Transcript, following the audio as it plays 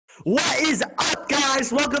What is up,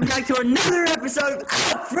 guys? Welcome back to another episode of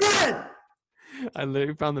Out Front. I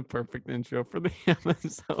literally found the perfect intro for the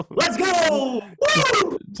episode. Let's go!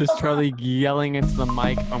 Woo! Just Charlie yelling into the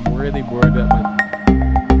mic. I'm really worried that my...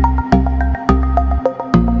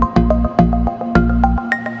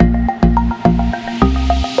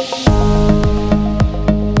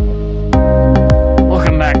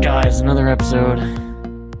 Welcome back, guys. Another episode.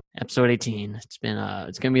 Episode 18. It's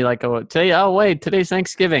gonna be like today's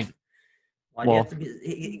Thanksgiving. Why do you have to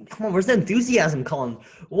be? Come on, where's the enthusiasm, Colin?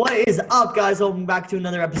 What is up, guys? Welcome back to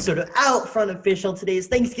another episode of Out Front Official. Today is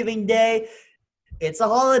Thanksgiving Day. It's a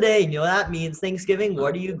holiday. You know what that means. Thanksgiving.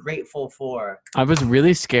 What are you grateful for? I was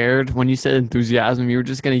really scared when you said enthusiasm. You were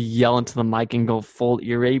just gonna yell into the mic and go full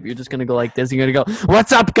ear rape. You're just gonna go like this. You're gonna go,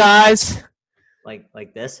 "What's up, guys?"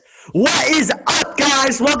 Like this. What is up,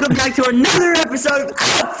 guys? Welcome back to another episode of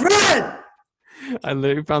Out Front. I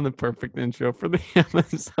literally found the perfect intro for the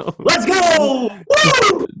episode. Let's go!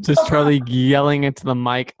 Woo! Just Charlie yelling into the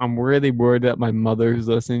mic. I'm really worried that my mother, who's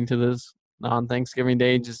listening to this on Thanksgiving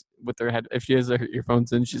Day, just with her head, if she has her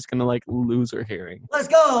earphones in, she's gonna like lose her hearing. Let's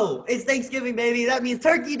go! It's Thanksgiving, baby. That means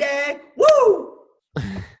Turkey Day. Woo!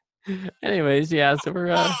 Anyways, yeah. So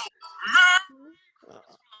we're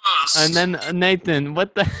and then Nathan,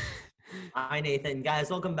 what the? Hi, Nathan. Guys,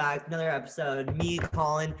 welcome back. Another episode. Me,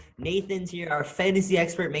 Colin. Nathan's here, our fantasy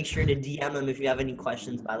expert. Make sure to DM him if you have any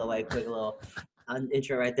questions, by the way. Quick little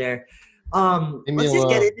intro right there. Let's just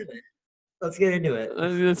get into it. Let's get into it.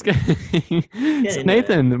 Let's get so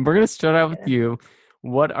Nathan, we're going to start out with you.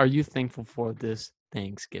 What are you thankful for this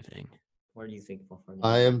Thanksgiving? What are you thankful for?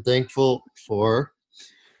 I am thankful for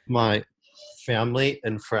my family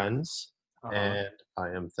and friends, and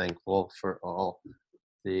I am thankful for all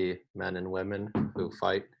the men and women who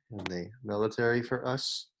fight in the military for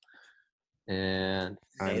us. And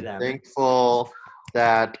I'm thankful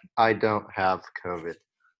that I don't have COVID.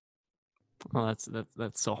 Oh,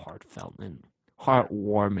 that's so heartfelt and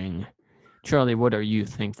heartwarming. Charlie, what are you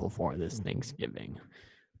thankful for this Thanksgiving?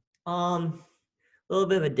 A little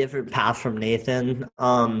bit of a different path from Nathan.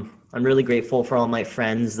 I'm really grateful for all my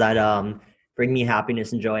friends that bring me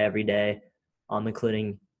happiness and joy every day,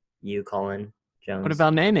 including you, Colin Jones. What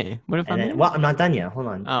about Nene? Well, I'm not done yet. Hold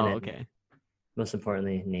on. Oh, okay. Most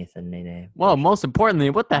importantly, Nathan, Nene. Well, most importantly,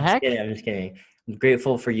 what the heck? I'm just kidding. I'm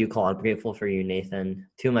grateful for you, Colin. I'm grateful for you, Nathan.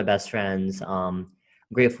 Two of my best friends. I'm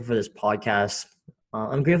grateful for this podcast.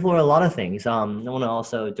 I'm grateful for a lot of things. I want to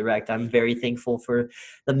also I'm very thankful for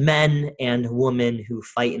the men and women who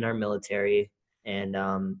fight in our military and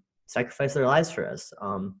sacrifice their lives for us.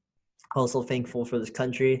 Also thankful for this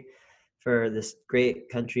country, for this great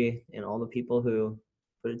country, and all the people who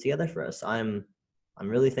put it together for us. I'm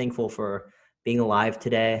really thankful for being alive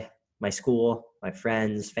today, my school, my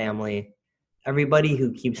friends, family, everybody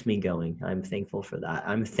who keeps me going. I'm thankful for that.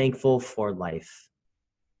 I'm thankful for life.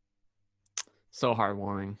 So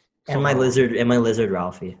heartwarming. And my lizard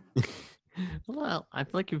Ralphie. Well, I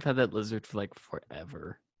feel like you've had that lizard for like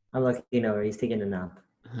forever. I'm lucky, he's taking a nap.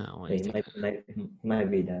 Oh, he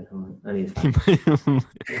might be dead. Hold on. He's fine.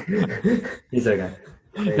 He's okay.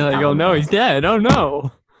 You're like, oh no, he's dead. Oh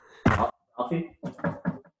no. Ralphie?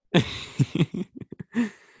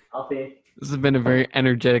 Ralphie? This has been a very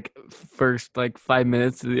energetic first 5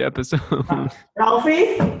 minutes of the episode.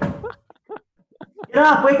 Ralphie? Get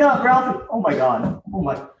up, wake up, Ralphie. Oh my god.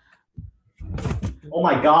 Oh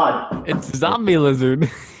my god. It's zombie lizard.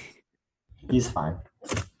 He's fine.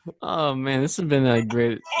 Oh man, this has been a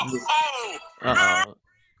great. Uh-oh.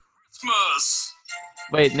 Christmas.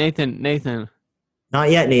 Wait, Nathan. Not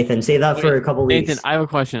yet, Nathan. Save that for a couple weeks. Nathan, I have a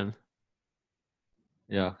question.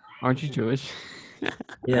 Yeah. Aren't you Jewish?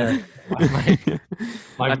 Yeah. One of my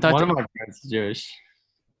friends is Jewish.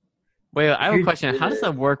 Wait, I have a question. How does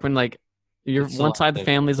that work when you're one side of the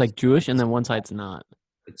family is Jewish and then one side's not?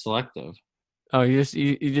 It's selective. Oh, you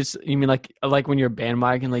mean like when you're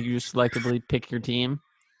bandwagon, you just selectively pick your team?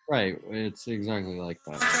 Right. It's exactly like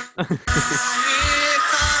that.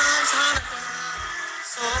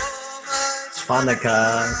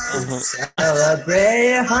 Hanukkah.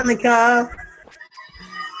 Celebrate Hanukkah.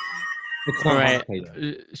 All right.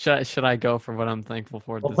 Should I go for what I'm thankful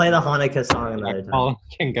for? We'll play the Hanukkah song another time.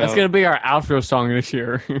 That's going to be our outro song this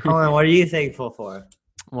year. Colin, what are you thankful for?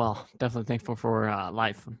 Well, definitely thankful for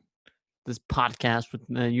life. This podcast with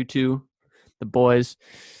you two, the boys.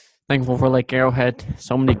 Thankful for Lake Arrowhead.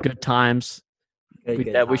 So many good times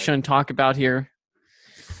that we shouldn't talk about here.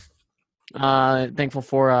 Thankful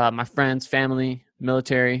for my friends, family,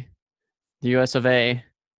 military, the US of A.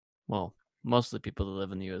 Well, most of the people that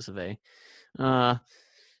live in the US of A.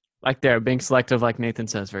 They're being selective, like Nathan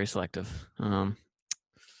says, very selective.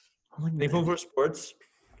 Thankful for sports.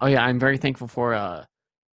 Oh yeah, I'm very thankful for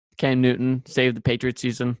Cam Newton saved the Patriots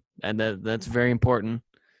season, and that's very important.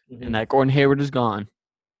 Mm-hmm. And that Gordon Hayward is gone.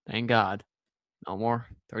 Thank God. No more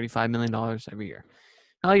 $35 million every year.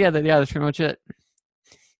 Oh yeah, that's pretty much it.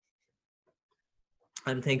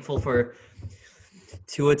 I'm thankful for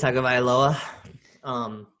Tua Tagovailoa,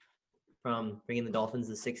 from bringing the Dolphins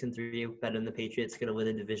to 6-3, better than the Patriots, going to win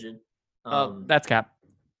the division. That's cap.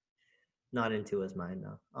 Not in Tua's mind,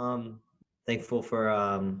 no. Thankful for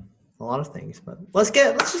a lot of things, but let's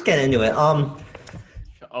just get into it.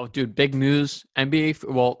 Oh, dude, big news. NBA.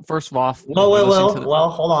 Well, first of all, well,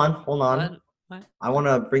 hold on. What? I want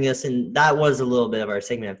to bring us in. That was a little bit of our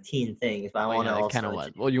segment of teen things, but I want to also kind of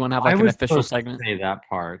what. Well, you want to have like an official segment? Say that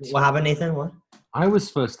part. What happened, Nathan? What? I was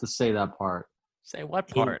supposed to say that part. Say what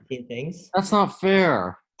part? Teen things. That's not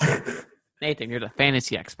fair. Nathan, you're the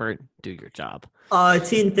fantasy expert. Do your job.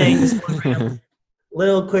 Teen things.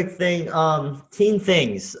 Little quick thing. Teen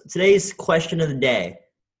things. Today's question of the day: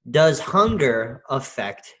 does hunger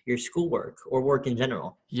affect your schoolwork or work in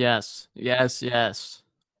general? Yes. It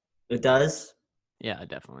does. Yeah,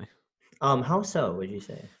 definitely. How so, would you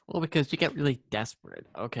say? Well, because you get really desperate.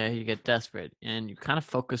 Okay, you get desperate, and you kind of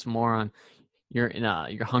focus more on your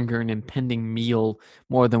hunger and impending meal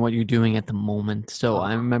more than what you're doing at the moment. So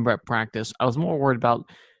I remember at practice, I was more worried about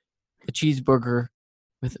a cheeseburger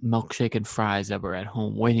with milkshake and fries that were at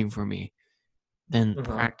home waiting for me than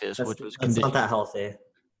practice, which was conditioned. Not that healthy.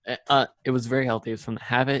 It was very healthy. It was from the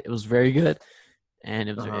habit. It was very good. And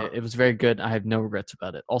it was very good. I have no regrets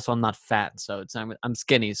about it. Also, I'm not fat, so it's not. I'm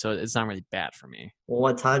skinny, so it's not really bad for me. Well,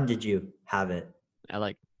 what time did you have it? At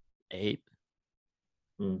like 8.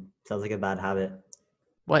 Sounds like a bad habit.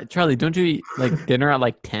 What, Charlie? Don't you eat like dinner at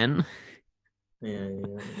like 10? Yeah.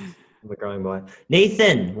 I'm a growing boy.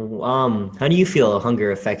 Nathan, how do you feel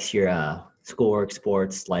hunger affects your schoolwork,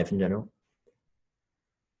 sports, life in general?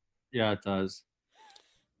 Yeah, it does.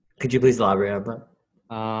 Could you please elaborate on that?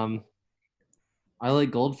 I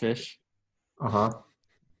like goldfish. Uh-huh.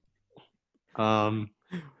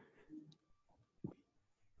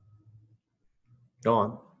 Go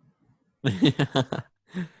on.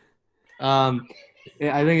 I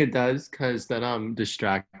think it does because then I'm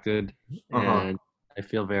distracted and I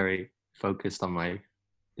feel very focused on my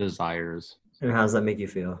desires. And how does that make you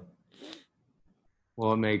feel?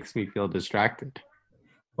 Well, it makes me feel distracted.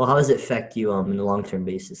 Well, how does it affect you in the long-term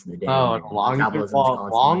basis of the day? Long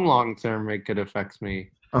term, it could affect me.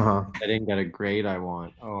 I didn't get a grade I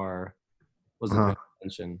want or wasn't paying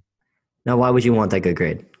attention. Now, why would you want that good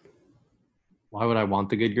grade? Why would I want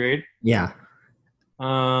the good grade? Yeah.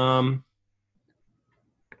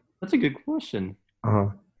 That's a good question.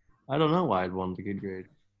 I don't know why I'd want the good grade.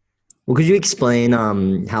 Well, could you explain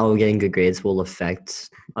how getting good grades will affect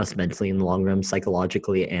us mentally in the long run,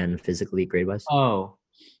 psychologically and physically, grade-wise? Oh,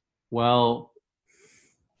 well,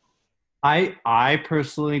 I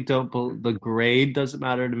personally don't. The grade doesn't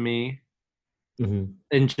matter to me,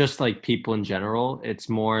 and just like people in general, it's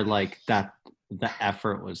more like that the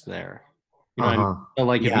effort was there. You know what I mean? So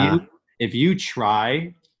like if you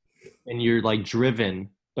try and you're like driven,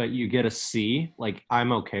 but you get a C, like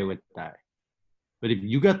I'm okay with that. But if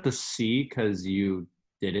you got the C because you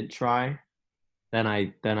didn't try, then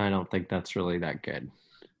I don't think that's really that good.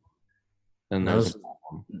 Then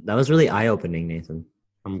that was really eye-opening, Nathan.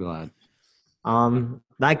 I'm glad.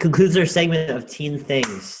 That concludes our segment of teen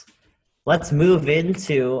things. Let's move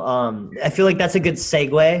into I feel like that's a good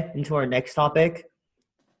segue into our next topic.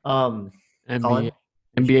 NBA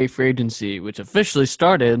free agency, which officially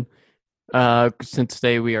started since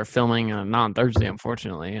today we are filming not on Thursday,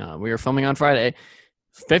 unfortunately. We are filming on Friday.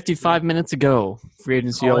 55 minutes ago, free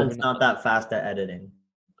agency. Colin's not that fast at editing.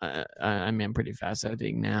 I mean, I'm pretty fast at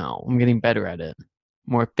editing now. I'm getting better at it.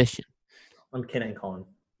 More efficient. I'm kidding, Colin.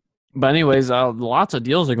 But anyways, lots of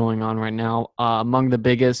deals are going on right now. Among the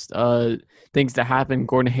biggest things that happened,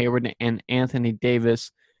 Gordon Hayward and Anthony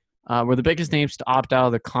Davis were the biggest names to opt out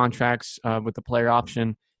of the contracts with the player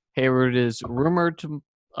option. Hayward is rumored to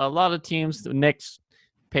a lot of teams, the Knicks,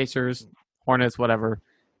 Pacers, Hornets, whatever.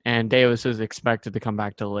 And Davis is expected to come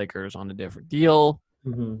back to the Lakers on a different deal.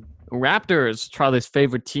 Raptors, Charlie's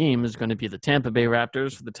favorite team, is going to be the Tampa Bay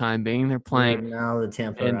Raptors for the time being. They're playing now the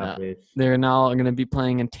Tampa Raptors. They're now going to be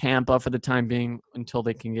playing in Tampa for the time being until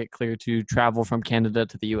they can get clear to travel from Canada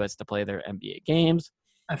to the U.S. to play their NBA games.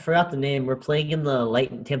 I forgot the name. We're playing in the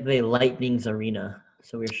Tampa Bay Lightning's arena,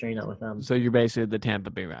 so we're sharing that with them. So you're basically the Tampa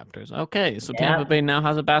Bay Raptors. Okay, so Tampa Bay now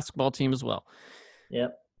has a basketball team as well.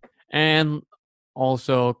 Yep. And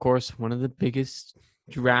also, of course, one of the biggest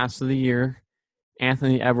drafts of the year,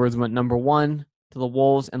 Anthony Edwards went number 1 to the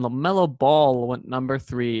Wolves, and LaMelo Ball went number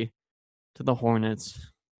 3 to the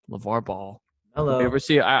Hornets. LeVar Ball. Hello. We ever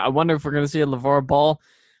see? I wonder if we're gonna see a LeVar Ball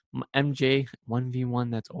MJ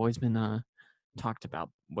 1v1. That's always been talked about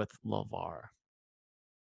with LeVar.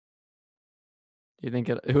 Do you think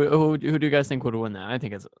who do you guys think would win that? I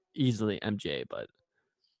think it's easily MJ, but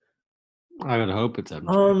I would hope it's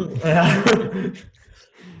MJ. Yeah.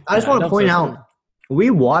 I just want to point out, we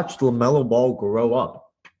watched LaMelo Ball grow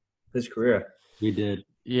up his career. We did.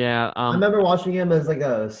 Yeah. I remember watching him as like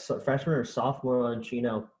a freshman or sophomore on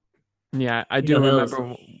Chino. Yeah, I do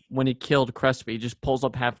remember when he killed Crespi. He just pulls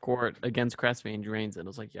up half court against Crespi and drains it. It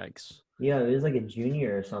was like, yikes. Yeah, he was like a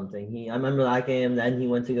junior or something. I remember that game. Then he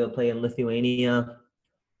went to go play in Lithuania.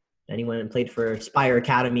 Then he went and played for Spire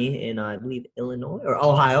Academy in, I believe, Illinois or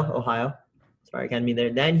Ohio. Spire Academy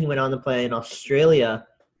there. Then he went on to play in Australia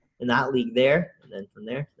in that league there. And then from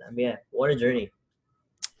there, NBA. What a journey.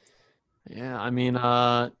 Yeah, I mean,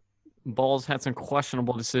 Ball's had some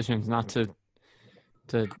questionable decisions not to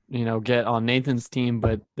get on Nathan's team,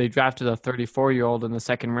 but they drafted a 34-year-old in the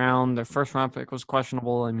second round. Their first round pick was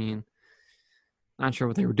questionable. I mean, not sure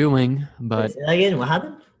what they were doing, but again, what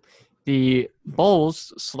happened? The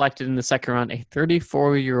Bulls selected in the second round a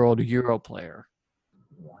 34-year-old Euro player.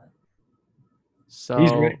 So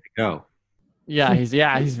he's ready to go. Yeah, he's.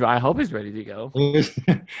 I hope he's ready to go.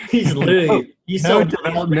 He's literally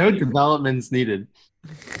no developments needed.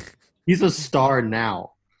 He's a star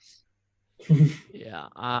now. Yeah,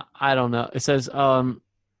 I don't know. It says I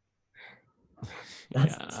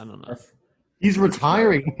don't know. He's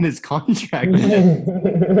retiring in his contract.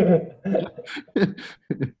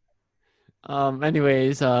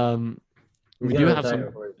 Anyways, we do have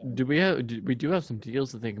some. We do have some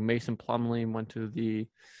deals. I think Mason Plumlee went to the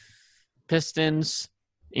Pistons.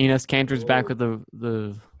 Enes Kanter's back with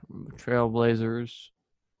the Trailblazers.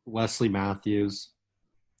 Wesley Matthews.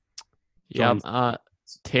 Yep.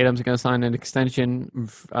 Tatum's going to sign an extension.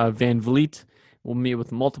 Van Vliet will meet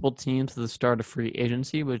with multiple teams to the start of free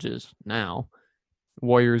agency, which is now.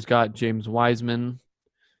 Warriors got James Wiseman.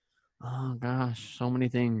 Oh, gosh, so many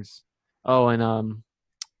things. Oh, and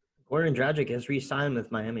Gordon Dragic has re-signed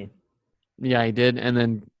with Miami. Yeah, he did. And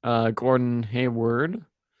then Gordon Hayward.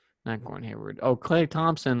 Not Gordon Hayward. Oh, Klay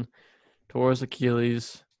Thompson tore his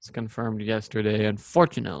Achilles. It's confirmed yesterday.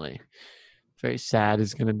 Unfortunately, very sad.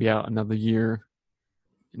 He's going to be out another year.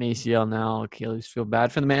 An ACL now. Achilles, feel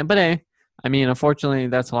bad for the man. But hey, I mean, unfortunately,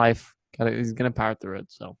 that's life. He's going to power through it.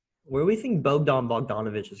 So, where do we think Bogdan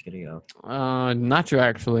Bogdanovic is going to go? Not sure,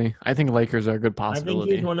 actually. I think Lakers are a good possibility. I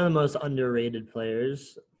think he's one of the most underrated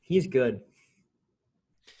players. He's good.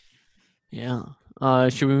 Yeah.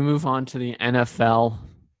 Should we move on to the NFL?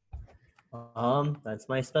 That's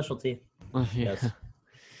my specialty. Yes.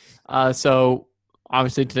 So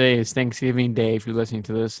obviously today is Thanksgiving Day. If you're listening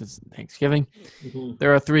to this, it's Thanksgiving. Mm-hmm.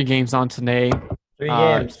 There are 3 games on today. 3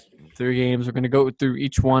 games. 3 games. We're going to go through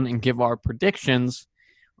each one and give our predictions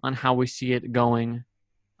on how we see it going.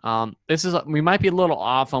 We might be a little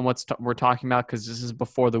off on what we're talking about because this is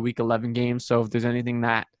before the Week 11 game. So if there's anything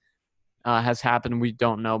that has happened, we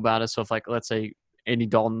don't know about it. So if, like, let's say Andy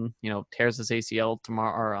Dalton, tears his ACL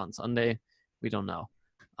tomorrow or on Sunday, we don't know.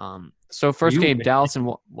 So first game, Dallas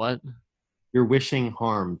and what? You're wishing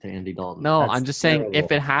harm to Andy Dalton. No, I'm just saying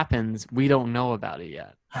if it happens, we don't know about it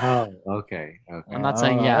yet. Oh, okay. I'm not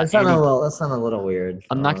saying yeah. That sounds a little weird.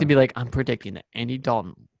 I'm not gonna be like I'm predicting that Andy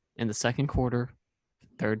Dalton in the second quarter,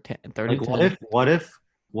 third and 10. What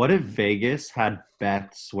if Vegas had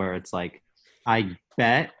bets where it's like, I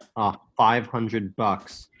bet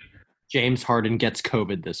 $500 James Harden gets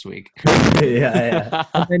COVID this week. Yeah.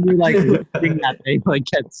 And then you're like hoping that they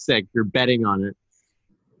get sick. You're betting on it.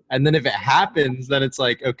 And then if it happens, then it's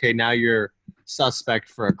like, okay, now you're suspect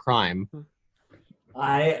for a crime.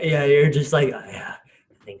 You're just like, I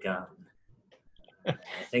think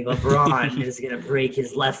LeBron is gonna break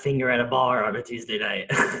his left finger at a bar on a Tuesday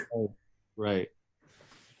night. Oh, right.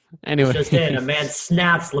 Anyway, just in, a man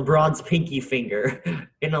snaps LeBron's pinky finger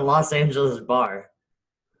in a Los Angeles bar.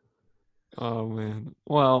 Oh man.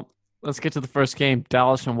 Well, let's get to the first game.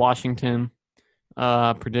 Dallas and Washington.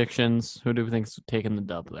 Predictions. Who do we think's taking the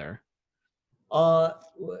dub there? Can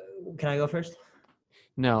I go first?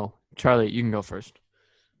 No, Charlie, you can go first.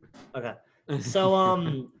 Okay. So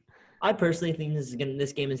I personally think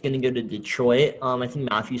this game is gonna go to Detroit. I think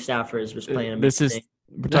Matthew Stafford is just playing amazing.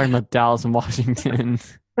 We're talking about Dallas and Washington.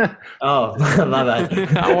 Oh, my bad.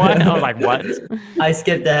 What? I was like, what? I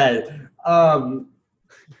skipped ahead. I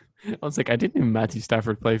was like, I didn't even Matthew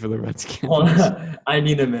Stafford play for the Redskins. Hold on. I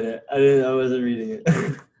need a minute. I wasn't reading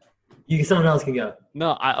it. Someone else can go.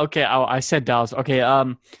 No, I said Dallas. Okay,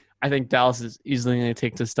 I think Dallas is easily going to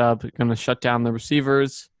take this dub. Going to shut down the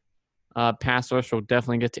receivers. pass rush will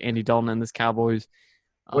definitely get to Andy Dalton and this Cowboys.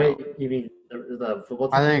 Wait, you mean the football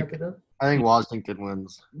team? I think Washington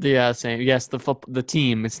wins. Yeah, same. Yes, the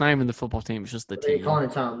team. It's not even the football team. It's just the What are you team. calling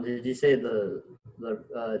it, Tom? Did you say the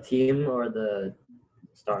team or the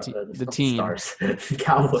star? The team. Stars.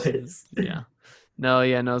 Cowboys. Yeah.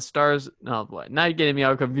 No, Stars. No, boy. Now you're getting me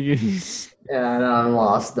all confused. Yeah, no, I'm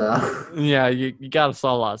lost though. Yeah, you got us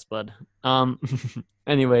all lost, bud.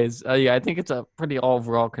 Anyways, I think it's a pretty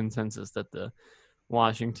overall consensus that the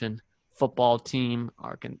Washington football team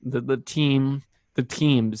are the teams.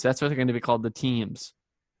 That's what they're going to be called, the teams,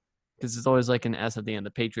 because it's always like an S at the end.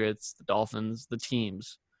 The Patriots, the Dolphins, the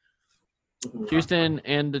teams. Houston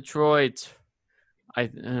and Detroit.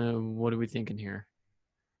 What are we thinking here?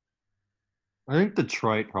 I think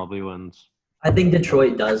Detroit probably wins. I think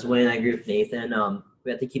Detroit does win. I agree with Nathan.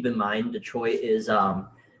 We have to keep in mind Detroit is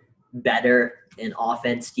better in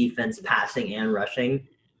offense, defense, passing, and rushing.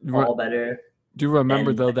 All better. Do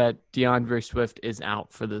remember though that DeAndre Swift is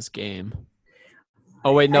out for this game.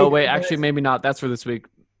 Oh wait, actually maybe not. That's for this week.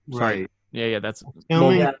 Sorry. Right. Yeah, that's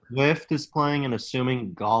assuming Swift is playing and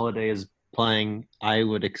assuming Golladay is playing, I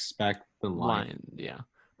would expect the Lions. Yeah.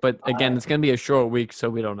 But again, it's gonna be a short week, so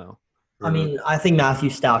we don't know. I mean, I think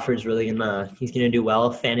Matthew Stafford's really he's gonna do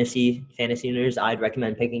well. Fantasy owners, I'd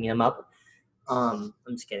recommend picking him up. I'm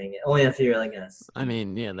just kidding. Only if you're like I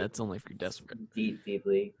mean, yeah, that's only if you're desperate.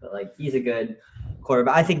 Deeply, but like he's a good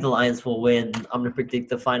quarterback. I think the Lions will win. I'm gonna predict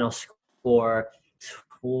the final score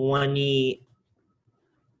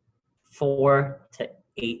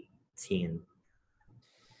 24-18.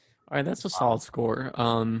 All right, that's a solid score.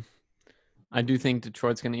 I do think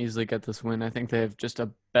Detroit's going to easily get this win. I think they have just a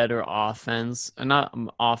better offense. Not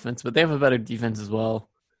offense, but they have a better defense as well.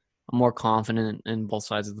 I'm more confident in both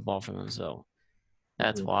sides of the ball for them, so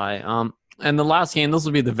that's why. And the last game, this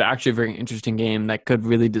will be actually a very interesting game that could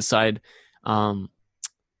really decide. Not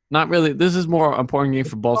really. This is more important game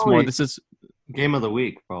for Baltimore. This is game of the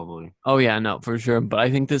week, probably. Oh yeah, no, for sure. But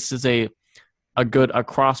I think this is a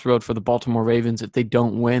crossroad for the Baltimore Ravens. If they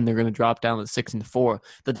don't win, they're going to drop down to 6-4.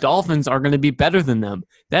 The Dolphins are going to be better than them.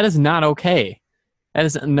 That is not okay. That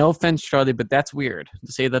is no offense, Charlie, but that's weird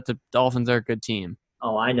to say that the Dolphins are a good team.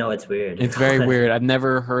 Oh, I know it's weird. It's very weird. I've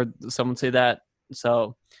never heard someone say that.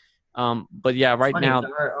 So, but yeah, right now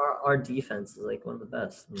our defense is like one of the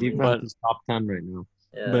best. Defense is top 10 right now.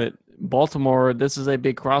 Yeah. But Baltimore, this is a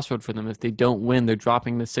big crossroad for them. If they don't win, they're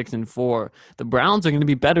dropping to 6-4. The Browns are going to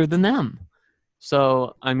be better than them.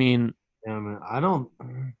 So, I mean... Yeah, man,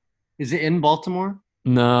 is it in Baltimore?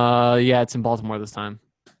 No, yeah, it's in Baltimore this time.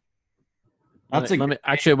 Let me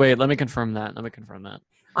confirm that.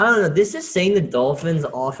 I don't know. This is saying the Dolphins'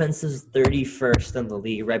 offense is 31st in the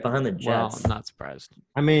league, right behind the Jets. Well, I'm not surprised.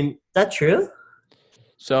 I mean... Is that true?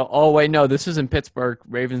 So, no, this is in Pittsburgh.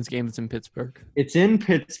 Ravens game is in Pittsburgh. It's in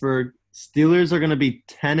Pittsburgh. Steelers are going to be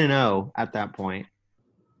 10-0 at that point.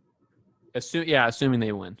 Assuming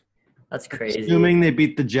they win. That's crazy. Assuming they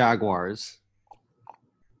beat the Jaguars.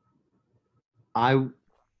 I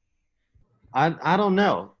don't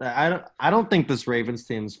know. I don't think this Ravens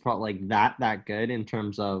team is probably like that good in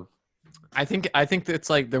terms of. I think it's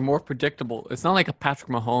like they're more predictable. It's not like a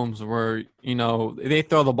Patrick Mahomes where they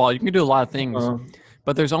throw the ball. You can do a lot of things,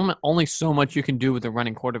 but there's only so much you can do with a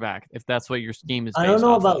running quarterback if that's what your scheme is. I don't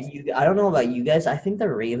know about you guys. I think the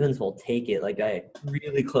Ravens will take it like a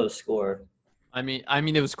really close score. I mean,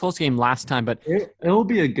 it was a close game last time, but it'll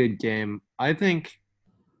be a good game. I think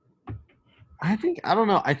I don't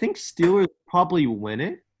know. I think Steelers probably win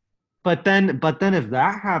it, but then if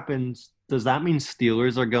that happens, does that mean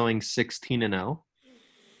Steelers are going 16-0?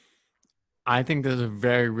 I think there's a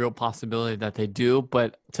very real possibility that they do,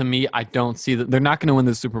 but to me, I don't see that they're not going to win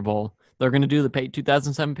the Super Bowl. They're going to do the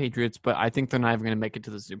 2007 Patriots, but I think they're not even going to make it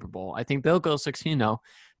to the Super Bowl. I think they'll go 16-0. I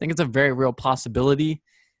think it's a very real possibility.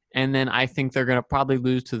 And then I think they're going to probably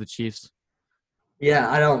lose to the Chiefs.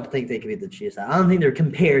 Yeah, I don't think they can beat the Chiefs. I don't think they're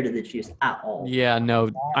compared to the Chiefs at all. Yeah, no.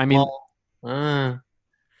 I mean, their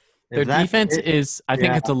defense is – I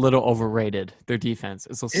think it's a little overrated. Their defense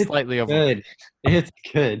is slightly overrated. It's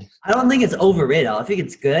good. I don't think it's overrated. I think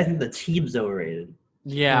it's good. I think the team's overrated.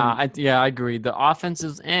 Yeah, I agree. The offense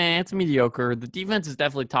is it's mediocre. The defense is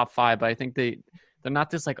definitely top 5, but I think they're not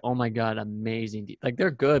this like, oh my God, amazing. Like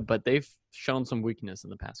they're good, but they've shown some weakness in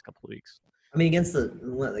the past couple of weeks. I mean, against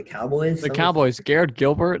the Cowboys? The Cowboys, Garrett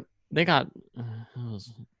Gilbert, they got that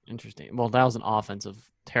was interesting. Well, that was an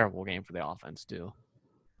terrible game for the offense too.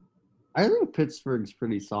 I think Pittsburgh's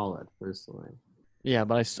pretty solid, personally. Yeah,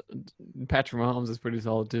 but Patrick Mahomes is pretty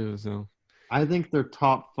solid too. So I think they're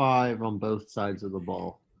top 5 on both sides of the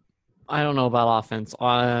ball. I don't know about offense.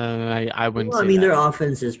 I wouldn't Well, I say mean, that. their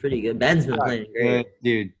offense is pretty good. Ben's been playing great.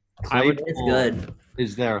 Dude. I would- It's Claypool good.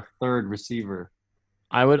 is their third receiver.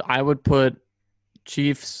 I would put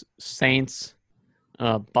Chiefs, Saints,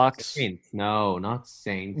 Bucks Saints. No, not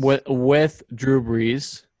Saints. with Drew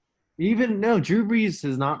Brees. Drew Brees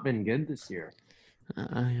has not been good this year.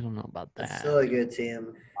 I don't know about It's that. still a good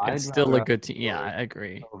team. It's I'd still rather a good team. have Yeah, I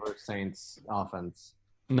agree. over Saints offense.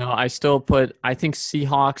 No, I think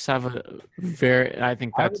Seahawks have a very. I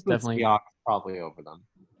think I that's would put definitely. Seahawks probably over them.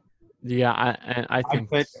 Yeah, I I'd think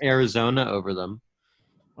put Arizona over them.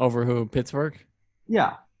 over who Pittsburgh.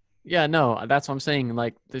 Yeah. Yeah, no, that's what I'm saying.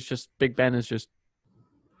 Like, there's just Big Ben is just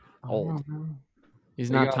old. He's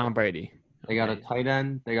They not got- Tom Brady. They got a Okay. tight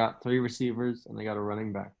end. They got 3 receivers, and they got a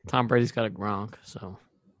running back. Tom Brady's got a Gronk, so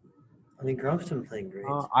I mean, Gronk's been playing great.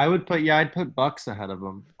 I'd put Bucks ahead of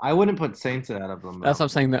them. I wouldn't put Saints ahead of them. that's what I'm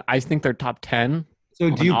saying. That I think they're top 10. So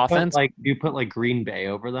on do you offense? put like Green Bay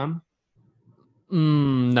over them?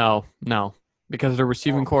 No, because their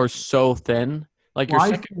receiving core is so thin. Like your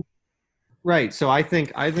second, Right. So I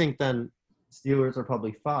think then Steelers are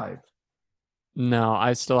probably 5. no,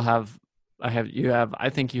 I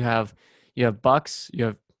think you have Bucks, you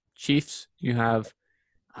have Chiefs, you have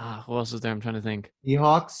who else is there? I'm trying to think.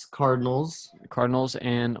 Seahawks, Cardinals. Cardinals,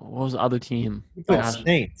 and what was the other team? You Put put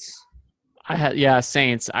Saints.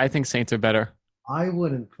 Saints. I think Saints are better I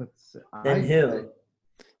wouldn't put. Then who?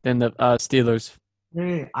 than the Steelers.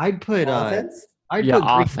 I'd put. Offense? I'd Yeah, put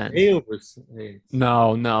Green offense. Bay over Saints.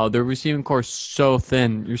 No, the receiving core is so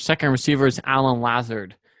thin. Your second receiver is Alan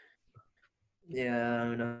Lazard. Yeah, I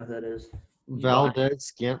don't know who that is. Valdez,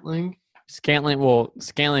 Scantling. Scantling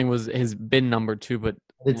was his bin number 2, but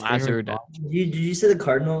It's Aaron Lazard. Did you say the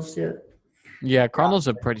Cardinals yet? Yeah, Cardinals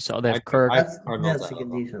are pretty solid. They have I- Kirk. I- That's Cardinals a out good of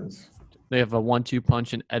them. defense. They have a 1-2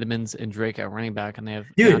 punch in Edmonds and Drake at running back, and they have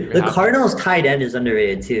Dude, DeAndre the Hopkins. Cardinals tight end is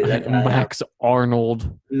underrated too. That guy, Max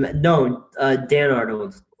Arnold. no, Dan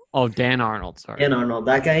Arnold. Oh, Dan Arnold. Sorry. Dan Arnold.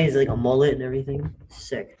 That guy is like a mullet and everything.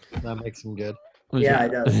 Sick. That makes him good. Yeah,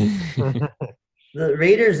 it does. The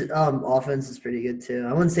Raiders' offense is pretty good too.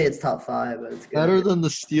 I wouldn't say it's top 5, but it's good. Better than the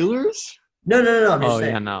Steelers? No. I'm just Oh,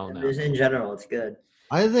 saying. yeah, no. Just in general, it's good.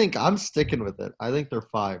 I think I'm sticking with it. I think they're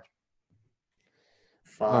 5.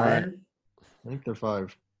 5. right. I think they're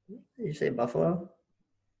 5. Did you say Buffalo?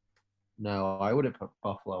 No, I wouldn't put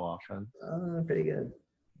Buffalo offense Pretty good.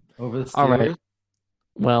 over the Steelers. All right.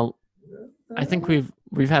 Well, I think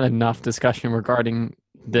we've had enough discussion regarding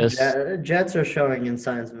this. Jets are showing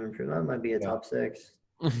signs of improvement. That might be a Yeah. top 6.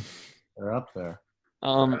 They're up there. They're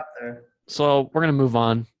Um, up there. so we're gonna move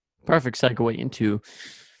on. Perfect segue into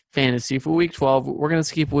fantasy for week 12. We're gonna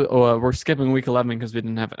skip. We're skipping week 11 because we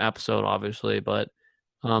didn't have an episode, obviously. But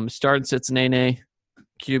start sits Nene,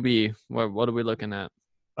 QB. What are we looking at?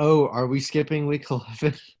 Oh, are we skipping week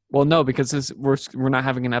 11? Well, no, because we're not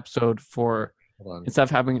having an episode for. Hold on. Instead of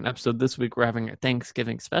having an episode this week, we're having a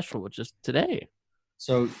Thanksgiving special, which is today.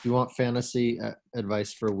 So, do you want fantasy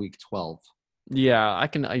advice for week 12? Yeah, I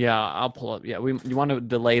can. Yeah, I'll pull up. Yeah, you want to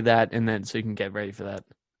delay that and then so you can get ready for that.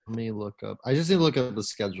 Let me look up. I just need to look up the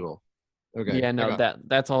schedule. Okay. Yeah, I no, got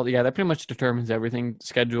that's all. Yeah, that pretty much determines everything: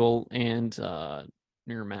 schedule and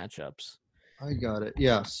your matchups. I got it.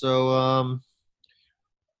 Yeah. So,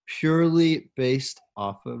 purely based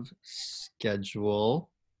off of schedule.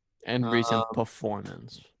 And recent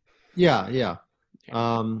performance. Yeah. Yeah.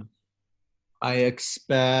 I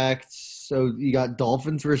expect. So you got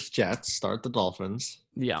Dolphins versus Jets. Start the Dolphins.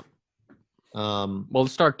 Yeah. At Well,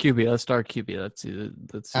 let's start QB. Let's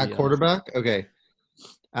see. quarterback. Okay.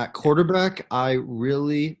 At quarterback, I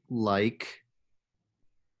really like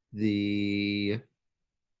the.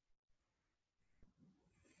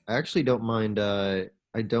 I actually don't mind. I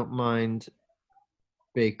don't mind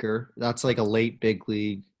Baker. That's like a late big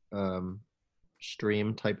league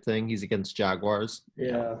stream type thing. He's against Jaguars.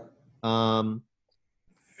 Yeah.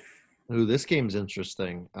 Ooh, this game's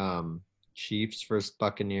interesting. Chiefs versus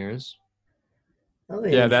Buccaneers.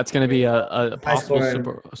 Yeah, that's going to be a possible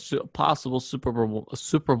scoring. possible Super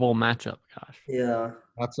Bowl matchup. Gosh, Yeah.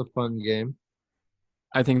 That's a fun game.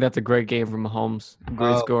 I think that's a great game for Mahomes.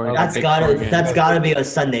 Great Oh, scoring. That's big gotta scoring game. that's gotta be a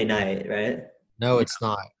Sunday night, right? No, it's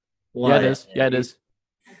not. Yeah, it is. Yeah, it is.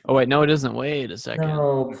 Oh wait, no, it isn't. Wait a second.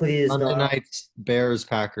 No, please Sunday don't. nights, Bears,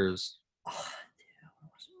 Packers.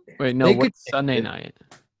 Wait, no. They could What's take Sunday it. night?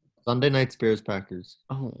 Sunday nights, Bears, Packers.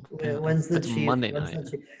 Oh, When's the that's Chiefs? Monday When's night.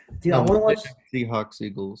 the Chiefs? Dude, I want to watch. Seahawks,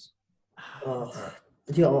 Eagles.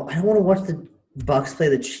 Dude, I don't want to watch the Bucks play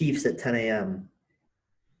the Chiefs at 10 a.m.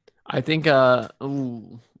 I think. Ooh.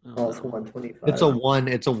 Oh, it's 125. It's a one.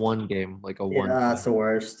 It's a one game, like a Yeah, one. that's the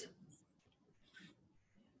worst.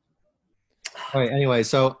 All right. Anyway,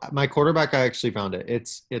 so my quarterback, I actually found it.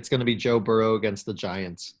 It's going to be Joe Burrow against the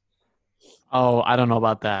Giants. Oh, I don't know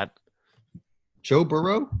about that. Joe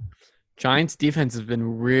Burrow? Giants defense has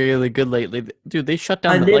been really good lately. Dude, they shut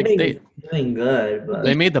down They've been doing good, but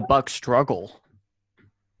they made the Bucks struggle.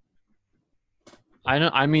 I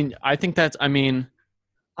think that's I think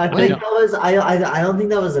I that was I don't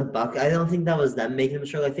think that was a buck. I don't think that was them making them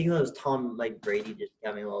struggle. I think that was Tom Brady just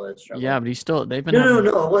having a little bit of struggle. yeah, but they've been No,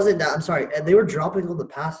 it wasn't that. I'm sorry. They were dropping all the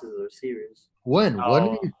passes of the receivers. When?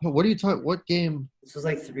 Oh. What are you talking? What game? This was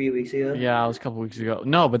like 3 weeks ago. Yeah, it was a couple weeks ago.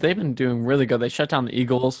 No, but they've been doing really good. They shut down the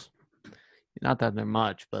Eagles. Not that they're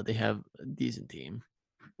much, but they have a decent team.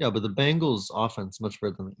 Yeah, but the Bengals offense much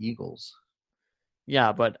better than the Eagles.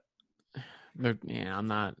 Yeah, but I'm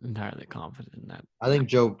not entirely confident in that. I think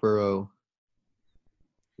Joe Burrow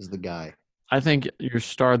is the guy. I think your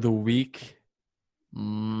star of the week.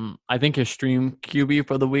 I think your stream QB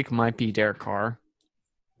for the week might be Derek Carr.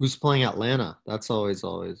 Who's playing Atlanta? That's always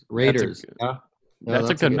Raiders. That's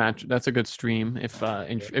a good match. That's a good stream if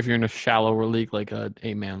you're in a shallower league like a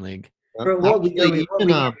 8-man league. For what week are we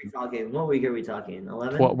talking? What week are we talking?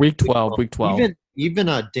 11? Week 12. Week 12. Even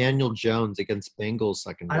Daniel Jones against Bengals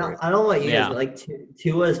secondary. I don't know what you guys, but like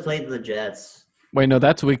Tua has played the Jets. Wait, no,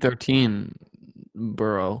 that's week 13.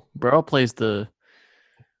 Burrow plays the.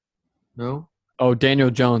 No. Oh, Daniel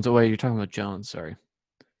Jones. Oh wait, you're talking about Jones. Sorry.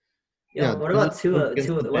 Yeah. What about Tua?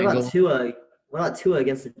 What about Tua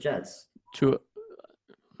against the Jets? Tua.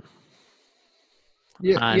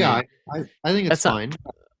 I think it's fine.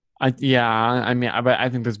 I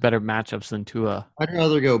think there's better matchups than Tua. I'd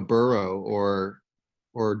rather go Burrow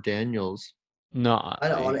or Daniels. No,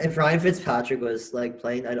 if Ryan Fitzpatrick was like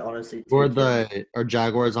playing, I'd honestly. Or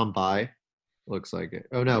Jaguars on bye. Looks like it.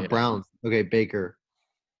 Oh no, yeah. Browns. Okay, Baker.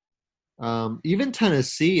 Even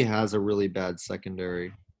Tennessee has a really bad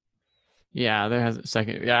secondary. Yeah, there has a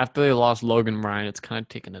second. Yeah, after they lost Logan Ryan, it's kind of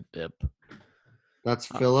taken a dip. That's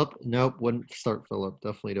Phillip. Nope, wouldn't start Phillip.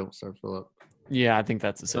 Definitely don't start Phillip. Yeah, I think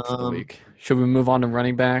that's a set for the week. Should we move on to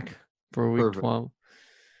running back for week 12?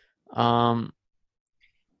 Do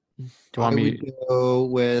you want me to go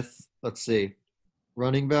with? Let's see,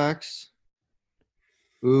 running backs.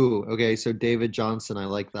 Ooh, okay. So David Johnson, I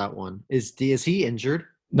like that one. Is he injured?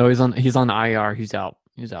 No, he's on IR. He's out.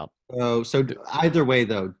 Oh, so either way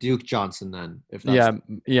though, Duke Johnson then. If that's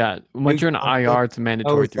yeah. Once you're in IR, it's a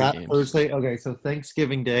mandatory 3 games. Thursday? Okay, so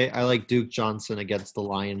Thanksgiving Day, I like Duke Johnson against the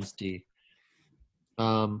Lions D.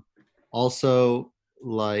 Also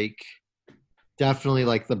definitely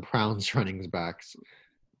like the Browns running backs,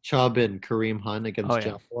 Chubb and Kareem Hunt against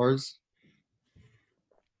Jaguars.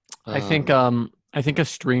 I think a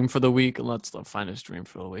stream for the week. Let's find a stream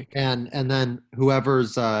for the week. And then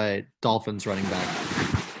whoever's Dolphins running back.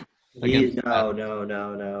 No.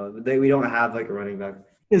 We don't have like a running back.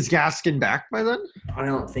 Is Gaskin back by then? I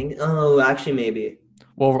don't think. Oh, actually, maybe.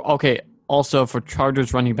 Well, okay. Also, for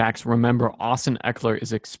Chargers running backs, remember Austin Eckler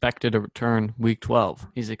is expected to return week 12.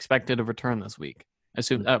 He's expected to return this week.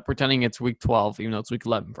 Pretending it's week 12, even though it's week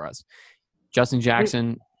 11 for us. Justin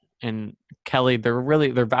Jackson and Kelly, their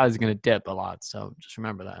value is going to dip a lot. So just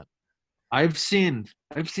remember that. I've seen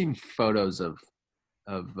photos of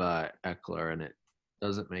Eckler, and it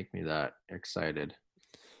doesn't make me that excited.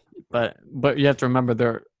 But you have to remember,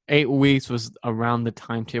 their 8 weeks was around the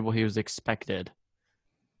timetable he was expected.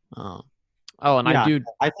 I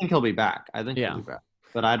think he'll be back. He'll be back.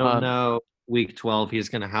 But I don't know week 12 he's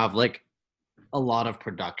going to have like a lot of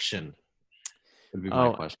production. Would be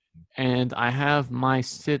my question. And I have my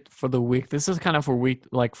sit for the week. This is kind of for week,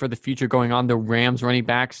 like for the future going on. The Rams running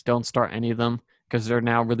backs, don't start any of them because they're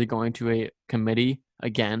now really going to a committee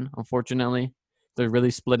again, unfortunately. They're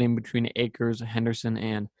really splitting between Akers, Henderson,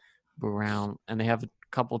 and Brown. And they have a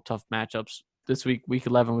couple tough matchups. This week, week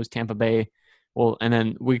 11 was Tampa Bay. Well, and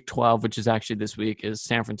then week 12, which is actually this week, is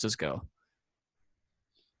San Francisco.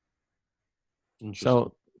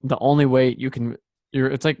 So the only way you can –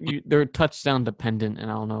 they're touchdown dependent, and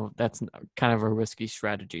I don't know. That's kind of a risky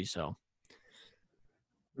strategy. So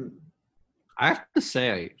I have to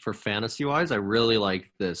say, for fantasy-wise, I really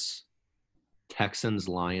like this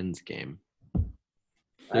Texans-Lions game.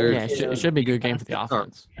 It should be a good game for the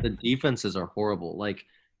offense. The defenses are horrible. Like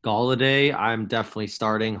Galladay, I'm definitely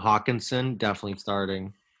starting. Hawkinson, definitely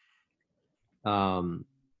starting. And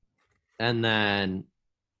then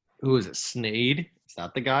who is it? Snead? Is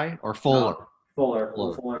that the guy? Or Fuller?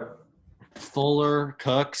 No, Fuller,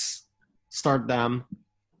 Cooks, start them.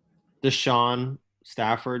 Deshaun,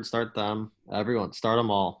 Stafford, start them. Everyone, start them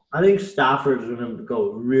all. I think Stafford's going to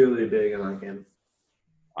go really big in that game.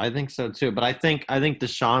 I think so too, but I think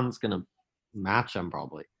Deshaun's going to match him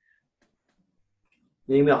probably.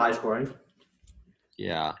 You need me a high scoring?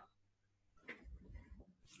 Yeah.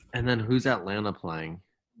 And then who's Atlanta playing?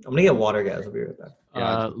 I'm gonna get water, guys. I'll be right back.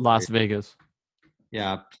 Yeah, Las Vegas.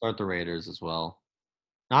 Yeah, start the Raiders as well.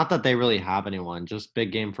 Not that they really have anyone, just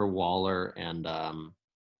big game for Waller and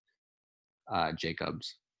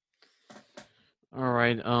Jacobs. All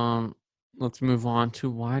right. Let's move on to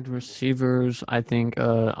wide receivers. I think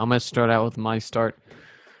I'm gonna start out with my start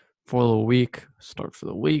for the week. Start for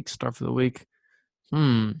the week.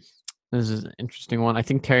 This is an interesting one. I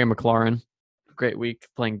think Terry McLaurin, great week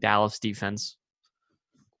playing Dallas defense.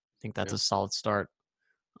 I think that's a solid start.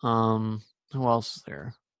 Who else is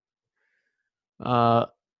there? I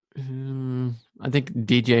think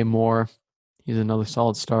DJ Moore. He's another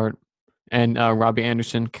solid start. And Robbie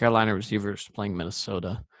Anderson, Carolina receivers playing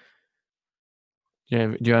Minnesota.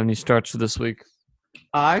 Do you have any starts for this week?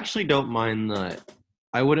 I actually don't mind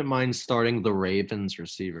I wouldn't mind starting the Ravens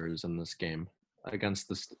receivers in this game against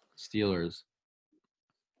the Steelers.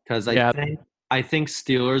 Because I think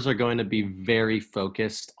Steelers are going to be very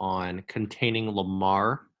focused on containing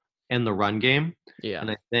Lamar in the run game. Yeah. And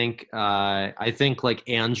I think like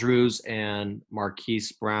Andrews and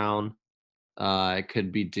Marquise Brown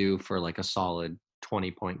could be due for like a solid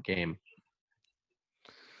 20-point game.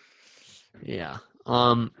 Yeah.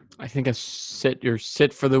 I think your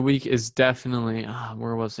sit for the week is definitely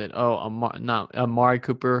where was it? Oh, Amari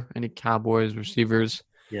Cooper, any Cowboys receivers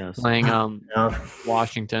playing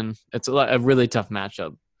Washington. It's a really tough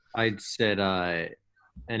matchup. I'd sit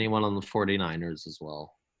anyone on the 49ers as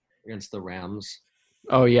well against the Rams.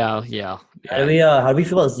 Oh yeah. How do we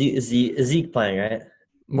feel about Zeke playing, right?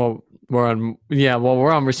 Well, we're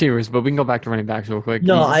on receivers, but we can go back to running backs real quick.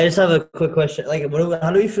 No, I just have a quick question. Like,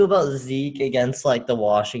 how do we feel about Zeke against like the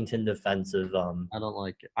Washington defensive? I don't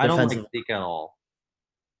like it. I don't like Zeke at all.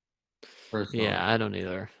 Personally. Yeah, I don't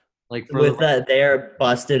either. Like with that their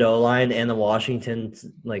busted O line and the Washington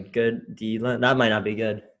like good D line, that might not be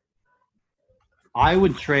good. I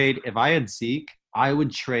would trade if I had Zeke. I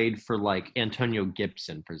would trade for like Antonio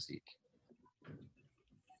Gibson for Zeke.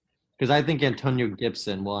 Because I think Antonio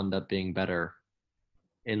Gibson will end up being better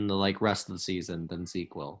in the like rest of the season than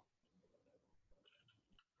Zeke will.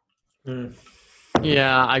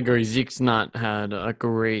 Yeah, I agree. Zeke's not had a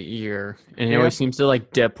great year, and he always seems to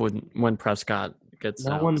like dip when Prescott gets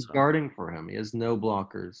out. No one's guarding for him. He has no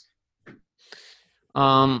blockers.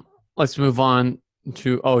 Let's move on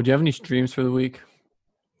to. Oh, do you have any streams for the week?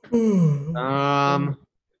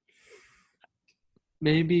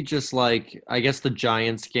 Maybe just like I guess the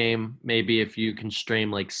Giants game. Maybe if you can stream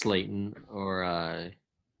like Slayton or I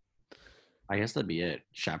guess that'd be it.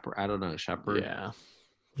 Shepard. I don't know. Shepard.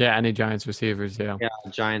 Yeah. Any Giants receivers? Yeah. Yeah,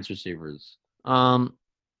 Giants receivers.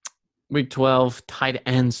 Week 12 tight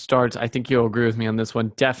end starts. I think you'll agree with me on this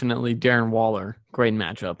one. Definitely Darren Waller. Great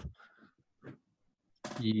matchup.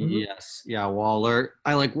 Yes. Yeah, Waller.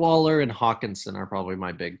 I like Waller and Hawkinson are probably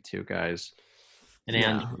my big two guys. And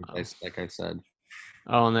Andrews, like I said.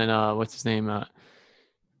 Oh, and then what's his name?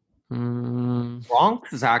 Gronk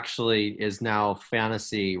is now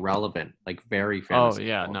fantasy relevant, like very fantasy. Oh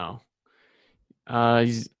yeah, relevant. No.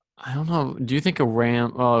 I don't know. Do you think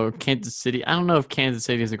Kansas City? I don't know if Kansas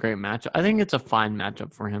City is a great matchup. I think it's a fine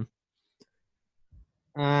matchup for him.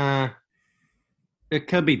 It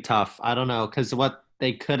could be tough. I don't know because what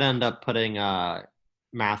they could end up putting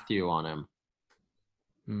Matthew on him.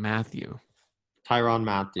 Tyrann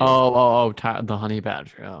Mathieu. The Honey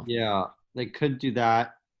Badger. Oh. Yeah, they could do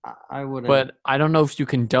that. I wouldn't. But I don't know if you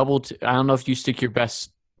can I don't know if you stick your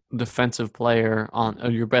best defensive player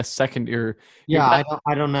on your best second. I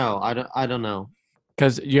don't know. I don't know.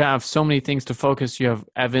 Because you have so many things to focus. You have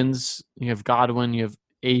Evans. You have Godwin. You have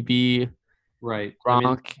AB. Right.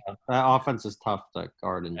 Gronk. That offense is tough to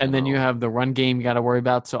guard. And then you have the run game you got to worry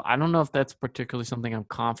about. So I don't know if that's particularly something I'm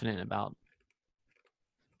confident about.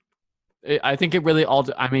 I think it really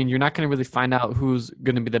you're not going to really find out who's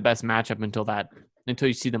going to be the best matchup until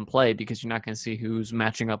you see them play because you're not going to see who's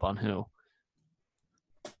matching up on who.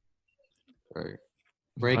 Right.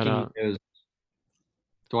 Breaking news.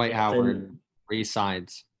 Dwight Howard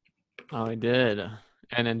re-signs. Oh, he did.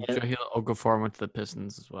 And then Jahlil Okafor went to the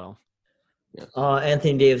Pistons as well. Yes.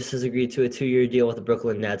 Anthony Davis has agreed to a 2-year deal with the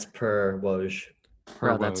Brooklyn Nets per Woj.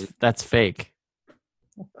 That's fake.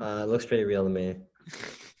 It looks pretty real to me.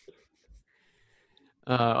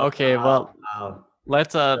 Okay, well,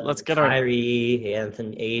 let's get our Kyrie,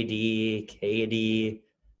 Anthony, AD, KD,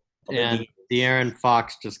 and De'Aaron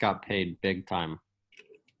Fox just got paid big time.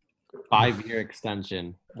 5-year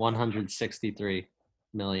extension, $163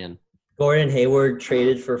 million. Gordon Hayward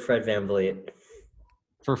traded for Fred VanVleet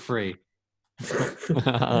for free.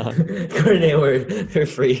 Coordinate word for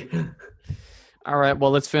free. All right.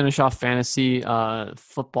 Well, let's finish off fantasy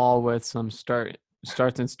football with some starts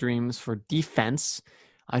and streams for defense.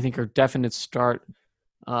 I think our definite start.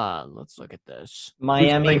 Let's look at this.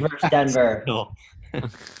 Miami versus Denver. No.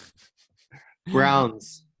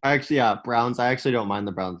 Browns. Browns. I actually don't mind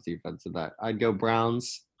the Browns defense in that. I'd go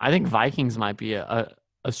Browns. I think Vikings might be a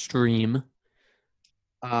stream.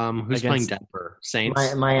 Who's playing Denver?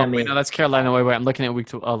 Saints. Miami. Oh, wait, no, that's Carolina. Wait. I'm looking at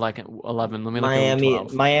week 11. Let me look at week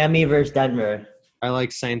 12. Miami versus Denver. I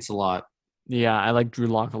like Saints a lot. Yeah, I like Drew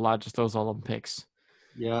Lock a lot. Just those all them picks.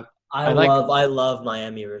 Yeah. I love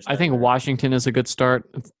Miami versus Denver. I think Washington is a good start.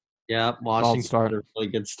 Yeah, Washington start. is a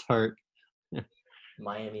really good start.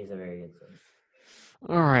 Miami is a very good start.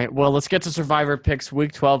 All right. Well, let's get to Survivor picks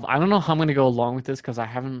week 12. I don't know how I'm going to go along with this because I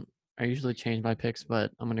usually change my picks,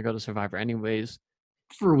 but I'm going to go to Survivor anyways.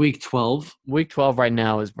 For week 12? Week 12 right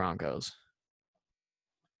now is Broncos.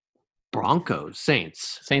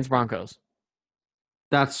 Saints. Saints, Broncos.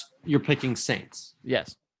 You're picking Saints.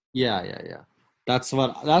 Yes. Yeah. That's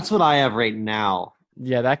what I have right now.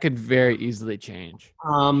 Yeah, that could very easily change.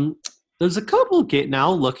 There's a couple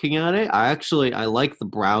now looking at it. I like the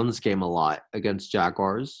Browns game a lot against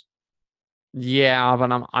Jaguars. Yeah,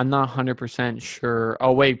 but I'm not 100% sure.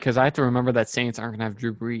 Oh wait, because I have to remember that Saints aren't gonna have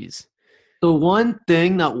Drew Brees. The one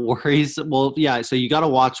thing that worries, so you got to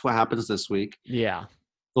watch what happens this week. Yeah.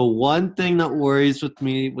 The one thing that worries with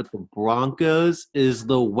me with the Broncos is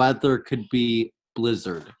the weather could be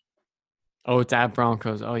blizzard. Oh, it's at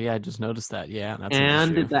Broncos. Oh, yeah, I just noticed that. Yeah, that's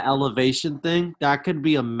and the elevation thing, that could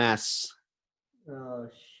be a mess. Oh,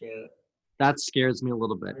 shit. That scares me a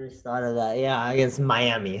little bit. I just thought of that. Yeah, against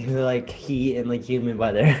Miami, like heat and like humid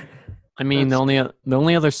weather. I mean, the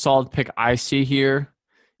only other solid pick I see here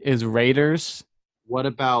is Raiders. What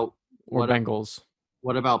about Bengals?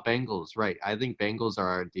 What about Bengals? Right, I think Bengals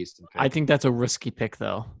are a decent pick. I think that's a risky pick,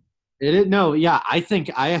 though. I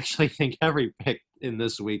actually think every pick in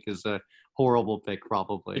this week is a horrible pick,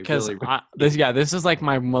 probably. Because really. This is like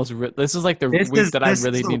my most. This is like the week that I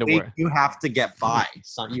really need to work. You have to get by,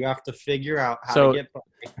 son. You have to figure out how to get by.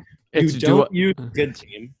 You It's don't use a good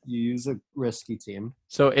team. You use a risky team.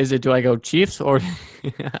 So is it? Do I go Chiefs or?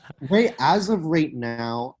 As of right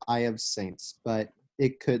now, I have Saints, but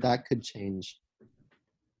that could change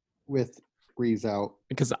with Breeze out.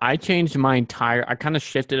 Because I changed I kind of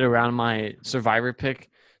shifted around my Survivor pick.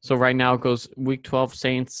 So right now it goes week 12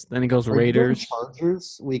 Saints, then it goes Raiders.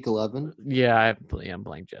 Chargers week 11. Yeah, I'm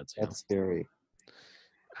playing Jets. Yeah. That's scary.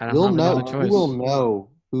 I don't have another choice. We will know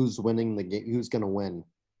who's winning the game. Who's going to win?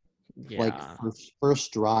 Yeah. Like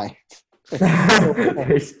first drive.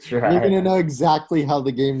 First drive. You're going to know exactly how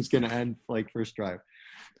the game's going to end. Like first drive,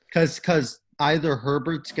 because either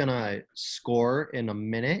Herbert's going to score in a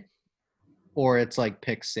minute, or it's like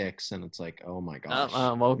pick six, and it's like, oh my gosh.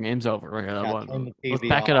 Well, game's over. Let's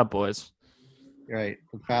back it up, boys. Right,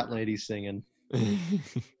 the fat lady's singing.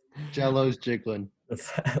 Jello's jiggling. The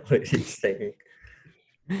fat lady's singing.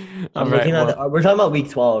 We're talking about week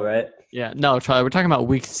 12, right? Yeah, no, Charlie, we're talking about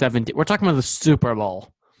week 17. We're talking about the Super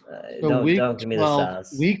Bowl. Don't give me the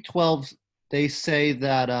sass. Week 12, they say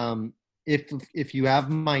that if you have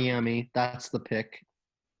Miami, that's the pick.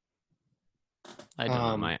 I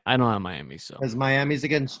don't have Miami, so because Miami's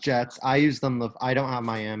against Jets. I use them. I don't have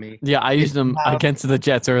Miami. Yeah, I used them against the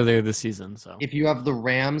Jets earlier this season. So if you have the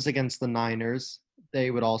Rams against the Niners,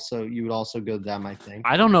 you would also go them. I think.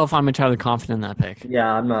 I don't know if I'm entirely confident in that pick.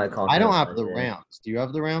 Yeah, I'm not confident. I don't have the Rams. Do you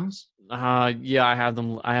have the Rams? Yeah, I have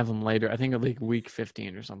them. I have them later. I think like week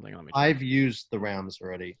 15 or something. I've used the Rams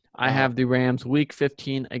already. I have the Rams week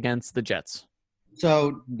 15 against the Jets.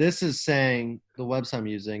 So this is saying, the website I'm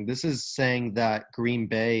using, this is saying that Green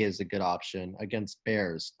Bay is a good option against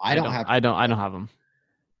Bears. I don't have them.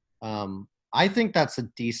 I think that's a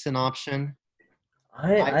decent option.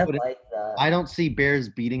 I like that. I don't see Bears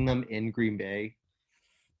beating them in Green Bay.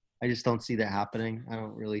 I just don't see that happening. I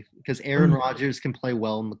don't really, because Aaron Rodgers can play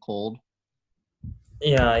well in the cold.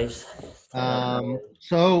 Yeah.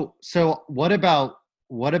 So what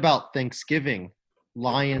about Thanksgiving?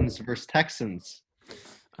 Lions versus Texans.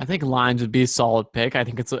 I think Lions would be a solid pick. I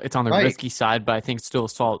think it's on the risky side, but I think it's still a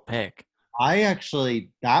solid pick.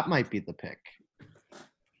 That might be the pick.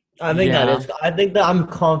 I think that is. I think that I'm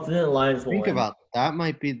confident Lions will win. Think about that.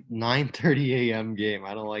 Might be 9:30 a.m. game.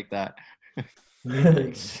 I don't like that.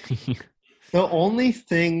 The only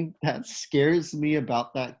thing that scares me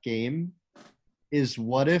about that game is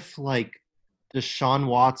what if like Deshaun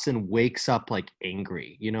Watson wakes up like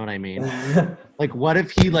angry. You know what I mean? Like what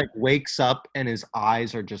if he like wakes up and his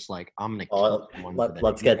eyes are just like, I'm gonna kill someone.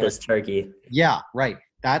 Let's get this turkey. Yeah, right.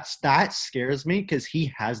 that scares me because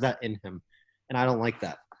he has that in him, and I don't like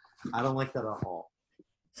that. I don't like that at all.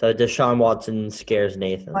 So Deshaun Watson scares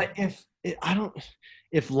Nathan. But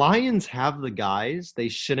if Lions have the guys, they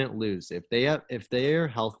shouldn't lose. If they are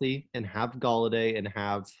healthy and have Golladay and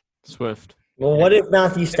have Swift. Well, what if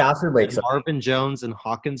Matthew Stafford wakes up? Marvin Jones and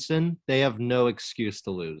Hawkinson, they have no excuse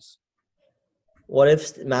to lose. What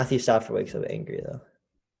if Matthew Stafford wakes up angry though?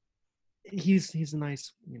 He's a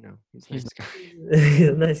nice, he's a nice guy. He's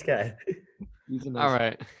a nice guy. He's a nice All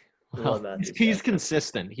right. Love Well, Matthew He's Stafford.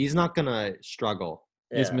 consistent. He's not gonna struggle.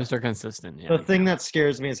 he's Yeah. Mr. Consistent. Yeah. The thing that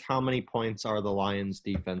scares me is how many points are the Lions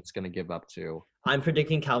defense gonna give up to? I'm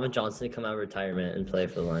predicting Calvin Johnson to come out of retirement and play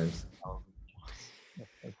for the Lions.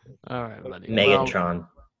 All right, buddy. Megatron.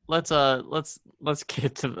 Well, let's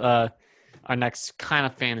get to our next kind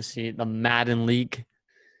of fantasy, the Madden League.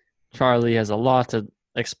 Charlie has a lot to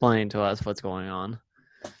explain to us what's going on.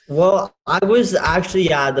 Well, I was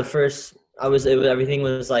actually everything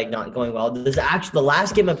was like not going well. This actually the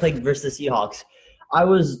last game I played versus the Seahawks, I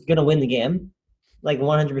was gonna win the game, like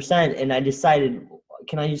 100%, and I decided,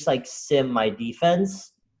 can I just like sim my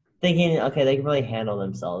defense, thinking, okay, they can really handle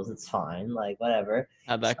themselves. It's fine, like whatever.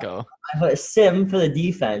 How'd that go? I put a sim for the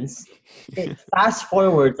defense. It fast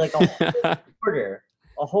forwards like a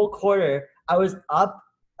whole quarter. I was up,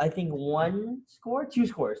 I think two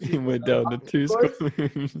scores. He went down to 2 scores.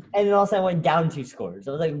 scores. And then all of a sudden I went down 2 scores.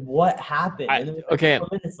 I was like, what happened? And there was like okay. 4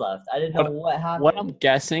 minutes left. I didn't know what happened. What I'm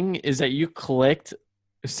guessing is that you clicked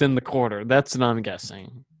sim the quarter. That's what I'm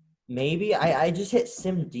guessing. Maybe I just hit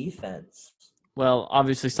sim defense. Well,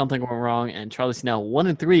 obviously something went wrong, and Charlie's now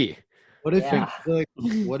 1-3. What if Yeah.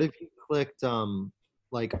 you clicked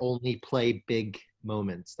like only play big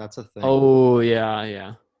moments? That's a thing. Oh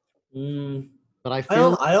yeah. But I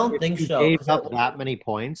feel I don't if think you so. gave 'cause up that many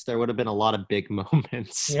points, there would have been a lot of big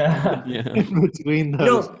moments Yeah. Yeah. in between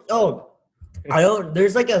those. I don't.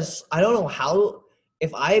 There's like I don't know how.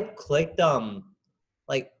 If I clicked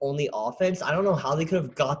like only offense, I don't know how they could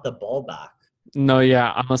have got the ball back. No,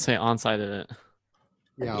 yeah, I'm gonna say onside it.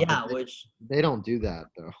 Yeah, but which they don't do that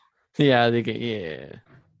though. Yeah, they get yeah.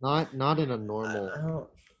 Not in a normal.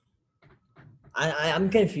 I'm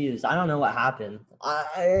confused. I don't know what happened.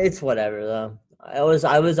 It's whatever though. I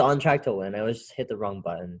was on track to win. I was just hit the wrong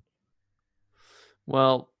button.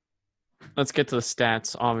 Well, let's get to the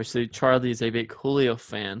stats. Obviously, Charlie is a big Julio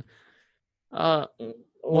fan. Well,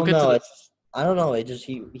 get to the- I don't know. It just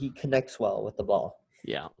he connects well with the ball.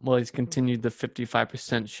 Yeah, well, he's continued the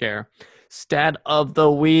 55% share. Stat of the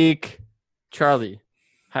week: Charlie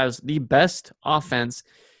has the best offense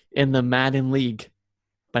in the Madden League,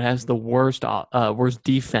 but has the worst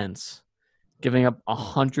defense, giving up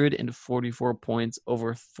 144 points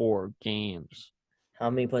over 4 games. How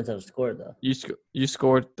many points have scored though? You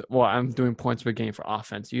scored. Well, I'm doing points per game for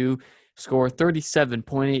offense. You score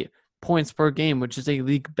 37.8 points per game, which is a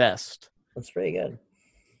league best. That's pretty good.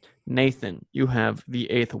 Nathan, you have the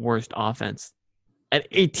 8th worst offense at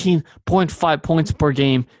 18.5 points per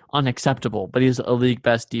game, unacceptable. But he's a league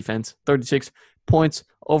best defense, 36 points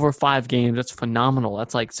over 5 games. That's phenomenal.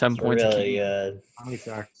 That's like 7 points a Really game. good. How many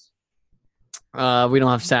sacks? We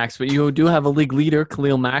don't have sacks, but you do have a league leader.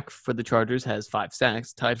 Khalil Mack for the Chargers has 5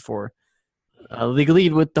 sacks, tied for a league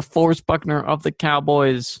lead with DeForest Buckner of the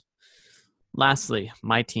Cowboys. Lastly,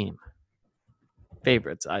 my team.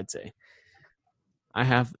 Favorites, I'd say. I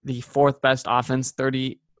have the 4th best offense,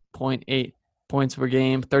 30.8 points per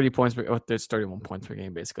game, 30 points per there's 31 points per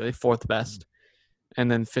game, basically. 4th best. And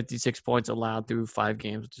then 56 points allowed through 5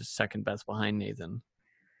 games, which is 2nd best behind Nathan.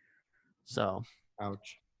 So,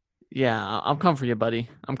 Ouch. yeah, I'm coming for you, buddy.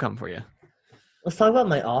 I'm coming for you. Let's talk about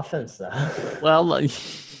my offense though. Well,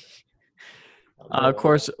 of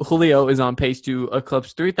course, Julio is on pace to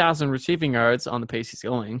eclipse 3,000 receiving yards on the pace he's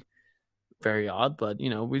going. Very odd, but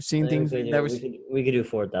we've seen things. we could do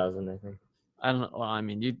 4,000. I think. I don't know. Well, I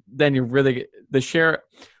mean, you're really the share.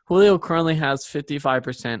 Julio currently has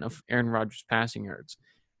 55% of Aaron Rodgers' passing yards.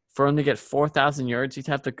 For him to get 4,000 yards, he'd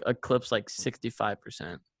have to eclipse like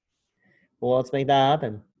 65%. Well, let's make that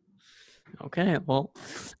happen. Okay, well,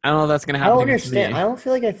 I don't know if that's gonna I happen. don't understand. I don't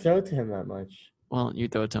feel like I throw it to him that much. Well, you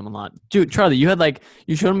throw it to him a lot, dude. Charlie,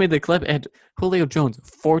 you showed me the clip. It had Julio Jones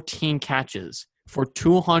 14 catches for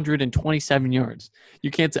 227 yards.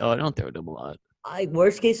 You can't say, "Oh, I don't throw it to him a lot."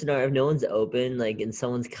 Worst case scenario, if no one's open, like, and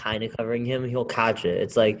someone's kind of covering him, he'll catch it.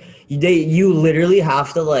 It's like you literally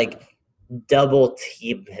have to like double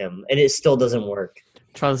team him, and it still doesn't work.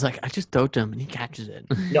 Charlie's like, I just throw it to him and he catches it.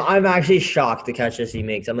 No, I'm actually shocked the catches he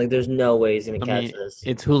makes. I'm like, there's no way he's gonna catch this.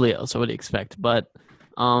 It's Julio, so what do you expect? But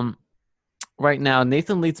right now,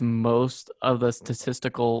 Nathan leads most of the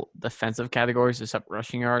statistical defensive categories except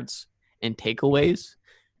rushing yards and takeaways.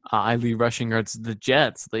 I lead rushing yards. The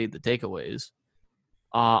Jets lead the takeaways.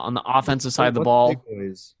 On the offensive side of the ball,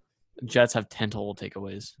 takeaways? Jets have 10 total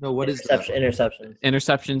takeaways. No, what is that? Interceptions.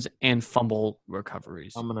 Interceptions and fumble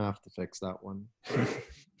recoveries. I'm gonna have to fix that one.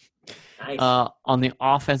 Nice. On the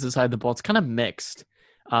offensive side of the ball, it's kind of mixed.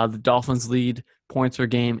 The Dolphins lead points per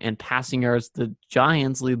game and passing yards. The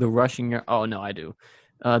Giants lead the rushing yard. Oh, no, I do.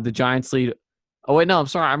 The Giants lead. Oh, wait, no, I'm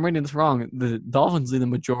sorry. I'm reading this wrong. The Dolphins lead the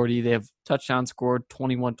majority. They have touchdowns scored,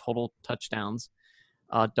 21 total touchdowns.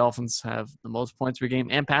 Dolphins have the most points per game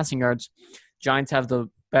and passing yards. Giants have the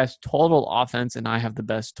best total offense, and I have the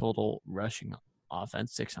best total rushing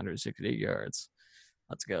offense, 668 yards.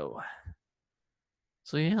 Let's go.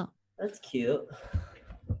 So, yeah. That's cute.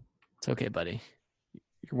 It's okay, buddy.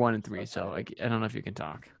 You're 1-3, so I don't know if you can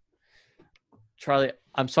talk. Charlie,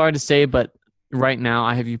 I'm sorry to say, but right now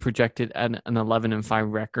I have you projected at an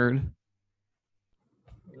 11-5 record.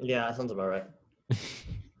 Yeah, that sounds about right.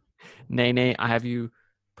 Nene, I have you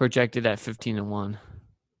projected at 15-1.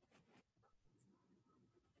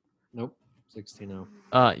 Nope,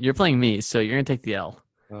 16-0. You're playing me, so you're gonna take the L.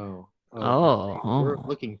 Oh. Oh. We're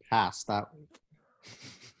looking past that.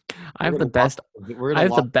 I have the best. I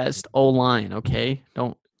have the best O line. Okay,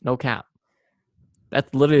 no cap.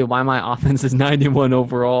 That's literally why my offense is 91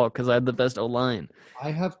 overall, because I have the best O line.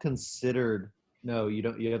 I have considered. No, you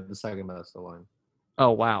don't. You have the second best O line.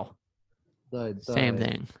 Oh wow. The Same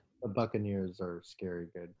thing. The Buccaneers are scary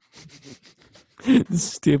good.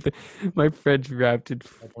 Stupid. My friend drafted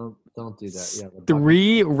Don't do that. Yeah.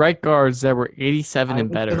 3 right guards that were 87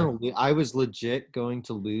 and better. I was legit going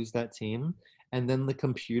to lose that team, and then the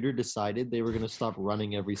computer decided they were going to stop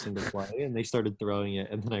running every single play, and they started throwing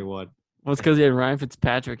it, and then I won. Well, it's because he had Ryan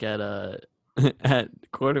Fitzpatrick at at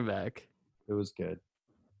quarterback. It was good.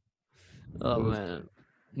 Oh man.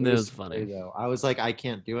 It was funny. Though. I was like, I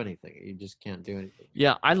can't do anything. You just can't do anything.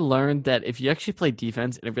 Yeah, I learned that if you actually play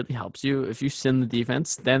defense, it really helps you. If you sim the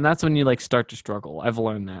defense, then that's when you like start to struggle. I've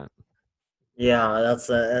learned that. Yeah, that's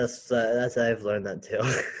I've learned that too.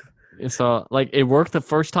 So like it worked the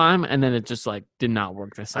first time, and then it just like did not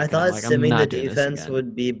work the second. I thought like, simming the defense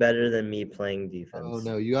would be better than me playing defense. Oh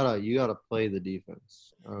no, you gotta play the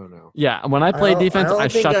defense. Oh no. Yeah, when I play defense, I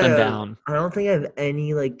shut them down. I don't think I have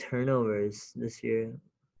any like turnovers this year.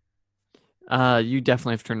 You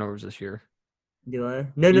definitely have turnovers this year. Do I?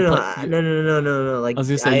 No. Like I was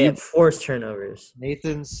gonna say, have forced turnovers.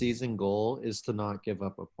 Nathan's season goal is to not give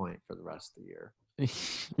up a point for the rest of the year.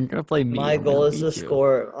 You're gonna play me. My goal is to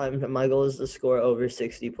score. My goal is to score over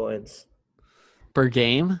 60 points per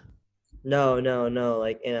game. No.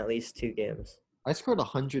 Like in at least 2 games. I scored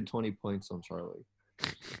 120 points on Charlie.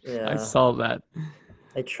 Yeah, I saw that.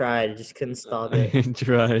 I tried, just couldn't stop it. I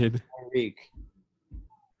tried.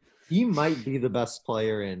 He might be the best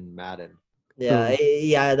player in Madden.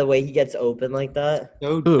 Yeah, the way he gets open like that.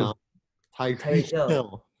 So dumb. Tyreek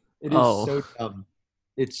Hill. It is so dumb.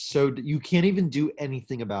 It's so you can't even do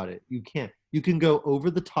anything about it. You can't. You can go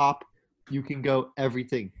over the top. You can go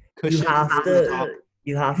everything. You have to.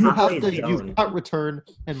 You cut return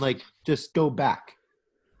and like just go back.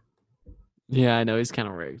 Yeah, I know he's kind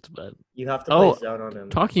of rigged, but you have to play zone on him.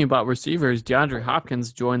 Talking about receivers, DeAndre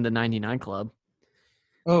Hopkins joined the 99 club.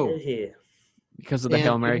 Oh, because of the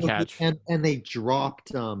Hail Mary catch. And they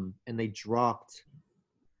dropped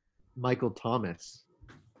Michael Thomas.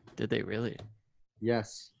 Did they really?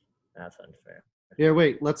 Yes. That's unfair. Here,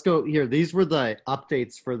 wait. Let's go here. These were the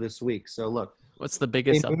updates for this week. So look. What's the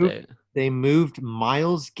biggest update? They moved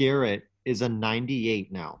Myles Garrett is a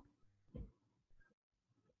 98 now.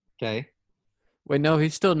 Okay. Wait, no,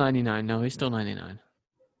 he's still 99. No, he's still 99.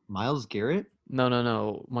 Myles Garrett?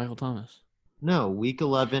 No. Michael Thomas. No, week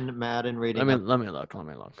 11 Madden rating. Let me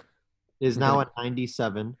look. Is now at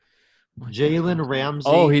 97. Jalen Ramsey.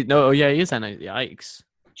 Oh, he is at 90. Yikes.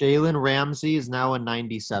 Jalen Ramsey is now a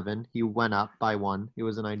 97. He went up by 1. He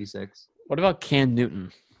was a 96. What about Cam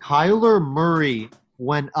Newton? Kyler Murray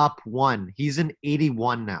went up 1. He's an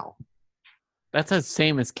 81 now. That's the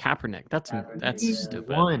same as Kaepernick. That's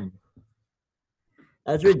stupid. 1.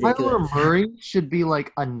 That's ridiculous. Kyler Murray should be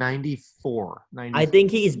like a 94. I think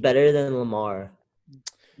he's better than Lamar.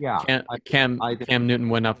 Yeah. Cam Newton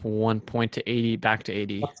went up 1 point to 80, back to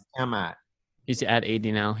 80. What's Cam at? He's at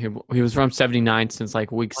 80 now. He was from 79 since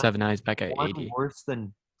like week 7. Now he's back at 80. Worse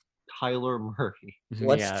than Kyler Murray.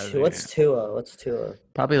 What's Tua?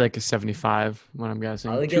 Probably like a 75. What I'm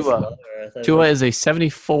guessing. Tua is a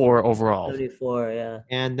 74 overall. 74, yeah.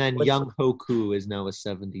 And then Young Hoku is now a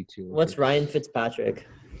 72. What's Ryan Fitzpatrick?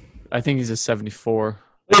 I think he's a 74.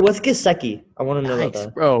 Wait, what's Gesicki? I want to know about Yikes,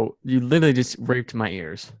 that. bro! You literally just raped my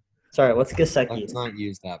ears. Sorry, what's Gesicki? Let's not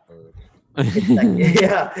use that bird. Gesicki.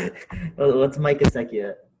 Yeah. What's Mike Gesicki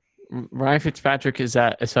at? Ryan Fitzpatrick is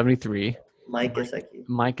at a 73. Mike Gesicki.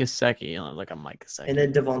 Mike Gesicki, like a Mike Gesicki. And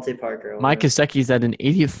then Devontae Parker. Mike Gesicki's at an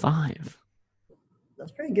 85.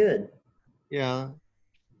 That's pretty good. Yeah.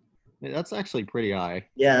 That's actually pretty high.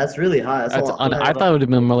 Yeah, that's really high. I thought it would have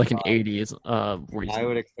been more like an 80. I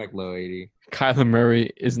would expect low 80. Kyler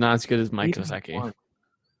Murray is not as good as Mike Gesicki.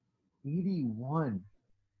 81.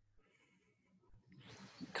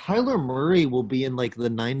 Kyler Murray will be in like the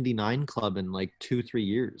 99 club in like 2-3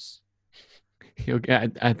 years. He'll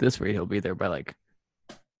get at this rate. He'll be there by like.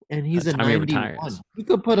 And he's a time he 91. retires. You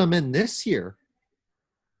could put him in this year.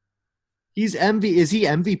 He's Is he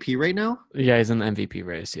MVP right now? Yeah, he's in the MVP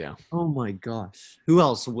race. Yeah, Oh my gosh. Who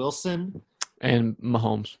else? Wilson? and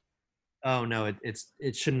Mahomes. Oh no,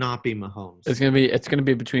 it should not be Mahomes. It's gonna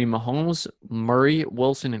be between Mahomes, Murray,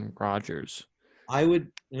 Wilson, and Rodgers. I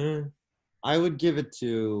would give it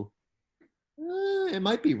to. It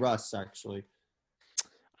might be Russ actually.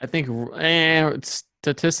 I think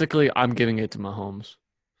statistically, I'm giving it to Mahomes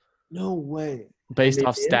No way. based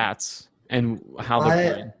off MVP? stats and how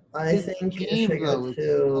they're playing. I think it should go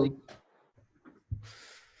to.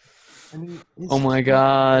 Oh my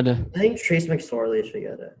God! I think Trace McSorley should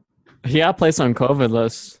get it. He got placed on COVID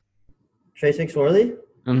list. Trace McSorley?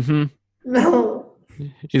 Mm-hmm. No.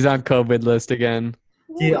 He's on COVID list again.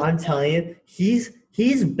 Dude, I'm telling you, he's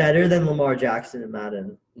better than Lamar Jackson in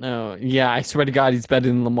Madden. No, yeah, I swear to God, he's better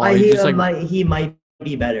than Lamar. He's just like, He might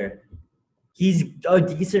be better. He's a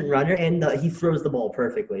decent runner and he throws the ball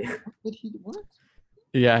perfectly. What?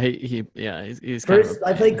 yeah, he's First, kind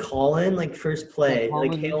I played Colin like first play,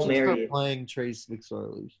 like Hail Mary. Playing Trace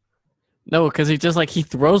McSorley. No, because he just like he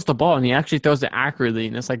throws the ball and he actually throws it accurately,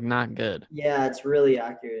 and it's like not good. Yeah, it's really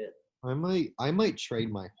accurate. I might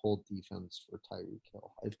trade my whole defense for Tyreek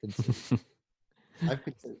Hill. I've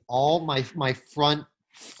considered all my front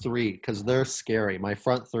three because they're scary. My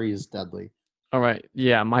front three is deadly. All right,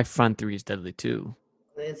 yeah, my front three is deadly too.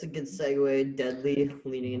 It's a good segue. Deadly,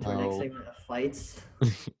 leading into our next No. segment of fights.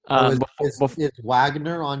 Is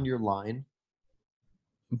Wagner on your line?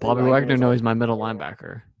 Bobby Wagner's Wagner, no, on- he's my middle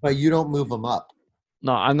linebacker. But you don't move him up.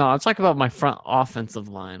 No, I'm talking about my front offensive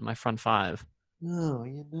line, my front five. No.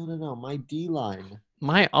 My D line.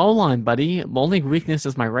 My O line, buddy. My only weakness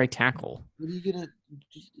is my right tackle. What are you gonna?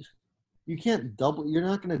 You can't double. You're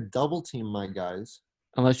not gonna double team my guys.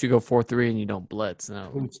 Unless you go 4-3 and you don't blitz.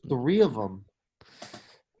 No. There's three of them.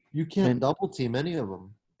 You can't And- double team any of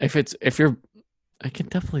them. I can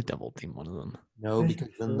definitely double team one of them. No, because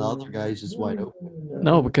then the other guy is just wide open.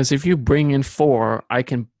 No, because if you bring in 4, I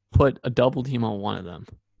can put a double team on one of them.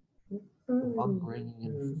 I'm bringing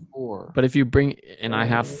in 4. But if you bring and I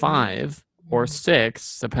have 5 or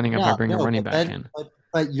 6, depending if I bring a running back in.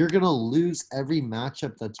 But you're gonna lose every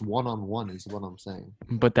matchup that's 1-on-1. Is what I'm saying.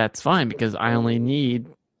 But that's fine because I only need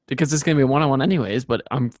because it's gonna be 1-on-1 anyways. But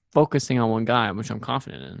I'm focusing on one guy, which I'm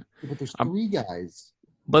confident in. But there's I'm- 3 guys.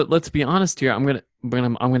 But let's be honest here. I'm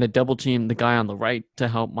gonna double team the guy on the right to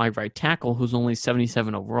help my right tackle, who's only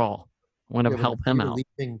 77 overall. I'm gonna Yeah, but help him you're out,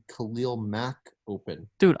 leaving Khalil Mack open.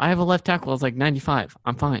 dude. I have a left tackle that's like 95.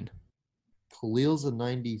 I'm fine. Khalil's a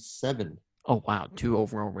 97. Oh wow, 2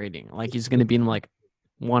 overall rating. Like he's gonna be in like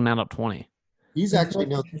 1 out of 20. He's actually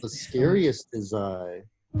the scariest is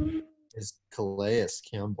Calais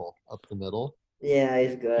Campbell up the middle. Yeah,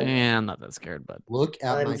 he's good. Yeah, I'm not that scared, but Look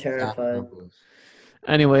at I'm my stat terrified. numbers.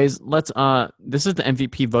 anyways, let's this is the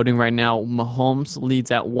MVP voting right now. Mahomes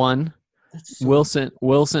leads at 1. That's so-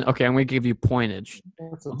 Wilson. Okay, I'm gonna give you pointage.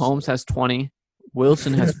 that's Mahomes has 20.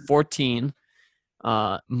 Wilson has 14.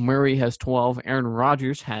 Murray has 12. Aaron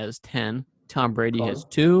Rodgers has 10. Tom Brady has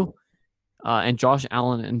 2. And Josh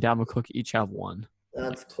Allen and Dalvin Cook each have 1.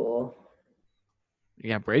 That's cool.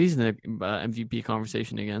 Yeah, Brady's in the MVP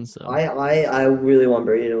conversation again. So, I really want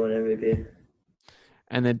Brady to win MVP.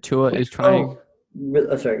 and then Tua is trying.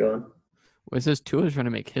 Sorry, go on. Well, it says Tua is trying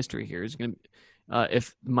to make history here. He's gonna.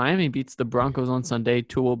 If Miami beats the Broncos on Sunday,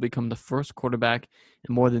 Tua will become the first quarterback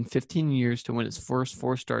in more than 15 years to win his first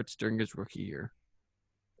 4 starts during his rookie year.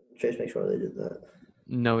 Trace, make sure they did that.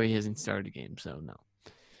 No, he hasn't started a game, so no.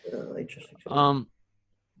 Interesting. Well,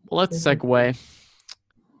 let's segue.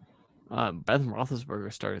 Ben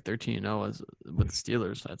Roethlisberger started 13-0 with the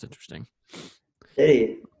Steelers. That's interesting.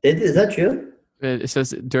 Did he? Is that true? It says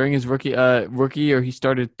during his rookie year, he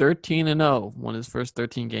started 13-0, won his first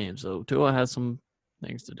 13 games. So Tua has some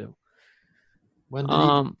things to do. When did he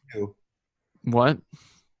debut? What?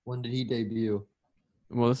 When did he debut?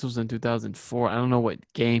 Well, this was in 2004. I don't know what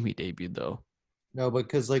game he debuted though. No,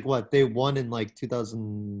 because like what they won in like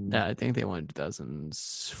 2000. Yeah, I think they won in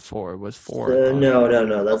 2004. It was 4.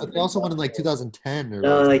 No. That's But they also won in like 2010 or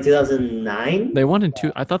no, like 2009. They won in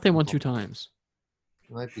 2. I thought they won 2 times.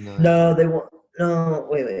 it might be 9. No, they won. No,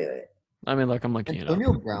 wait. I mean, like I'm looking it up.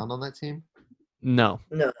 Antonio Brown on that team? No,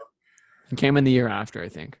 No, he came in the year after, I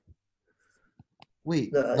think.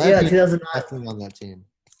 Wait, yeah, Levy 2009. definitely on that team.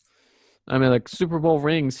 I mean, like Super Bowl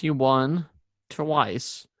rings, he won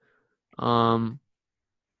twice.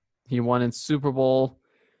 He won in Super Bowl.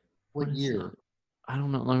 What is year? that? I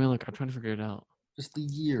don't know. Let me look. I'm trying to figure it out. Just the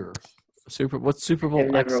year. What's Super Bowl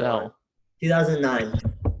They've never XL? won. 2009.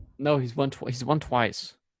 No, he's won. He's won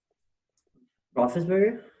twice.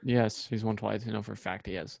 Roethlisberger? Yes, he's won twice. You know for a fact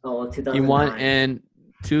he has. Oh, 2009. He won in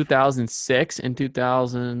 2006 and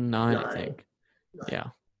 2009, I Nine. think. Yeah.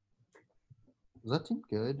 Was that team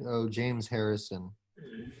good? Oh, James Harrison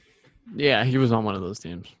Yeah, he was on one of those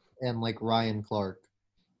teams. and like Ryan Clark.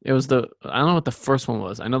 It was I don't know what the first one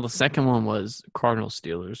was. I know the second one was Cardinals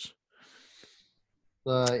Steelers.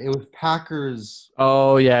 It was Packers.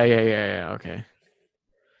 Oh, yeah. Okay.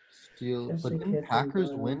 But didn't Packers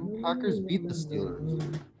win? Packers beat the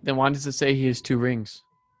Steelers. Then why does it say he has 2 rings?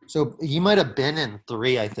 So he might have been in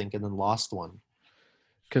 3, I think, and then lost one.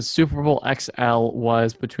 Because Super Bowl XL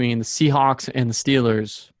was between the Seahawks and the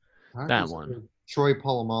Steelers. That one. Troy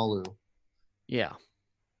Polamalu. Yeah.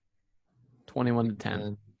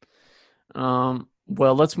 21-10. And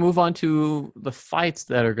Well, let's move on to the fights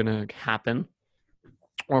that are going to happen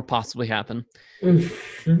or possibly happen.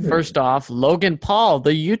 First off, Logan Paul,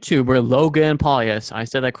 the YouTuber Logan Paul. Yes, I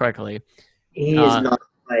said that correctly. he is not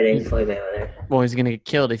fighting Floyd Mayweather. Well, he's going to get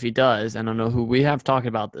killed if he does. I don't know who. We have talked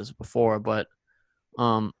about this before, but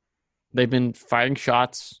they've been fighting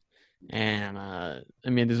shots. And, I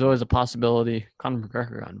mean, there's always a possibility Conor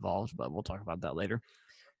McGregor got involved, but we'll talk about that later.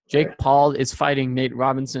 Jake Paul is fighting Nate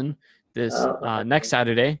Robinson this next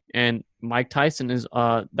Saturday, and Mike Tyson is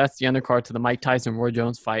that's the undercard to the Mike Tyson Roy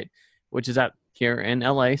Jones fight, which is at here in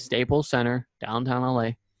LA, Staples Center, downtown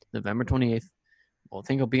LA, November 28th. Well, I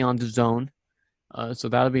think it'll be on DAZN. So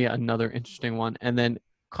that'll be another interesting one. And then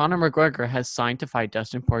Conor McGregor has signed to fight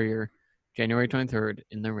Dustin Poirier January 23rd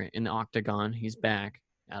in the Octagon. He's back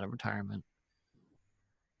out of retirement.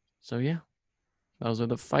 So yeah, those are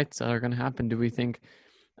the fights that are going to happen. Do we think?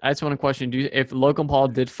 I just want to question: if Logan Paul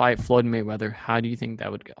did fight Floyd Mayweather, how do you think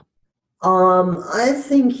that would go? I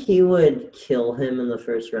think he would kill him in the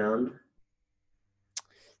first round.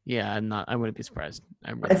 Yeah, I wouldn't be surprised.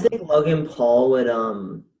 I think Logan Paul would.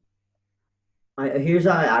 Here's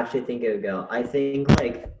how I actually think it would go. I think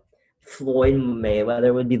like Floyd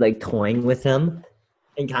Mayweather would be like toying with him,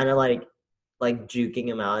 and kind of like juking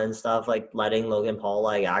him out and stuff, like letting Logan Paul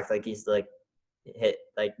like act like he's like hit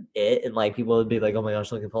like it, and like people would be like, oh my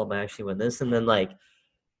gosh, Logan Paul might actually win this, and then like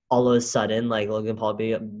all of a sudden like Logan Paul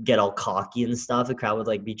get all cocky and stuff. The crowd would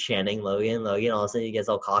like be chanting Logan. All of a sudden he gets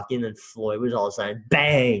all cocky, and then Floyd was all of a sudden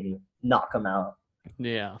bang, knock him out.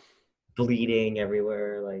 Yeah, bleeding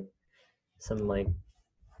everywhere, like some like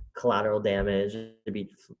collateral damage. To be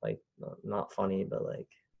like not funny, but like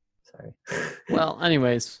sorry. Well,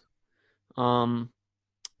 anyways, it's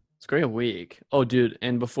a great week. Oh, dude,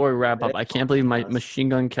 and before we wrap up, I can't believe my Machine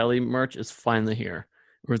Gun Kelly merch is finally here,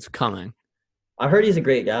 or it's coming. I heard he's a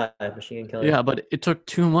great guy, Machine Gun Kelly. Yeah, but it took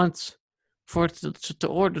 2 months for it to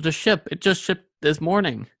order to ship. It just shipped this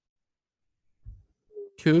morning.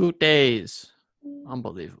 2 days.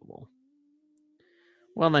 Unbelievable.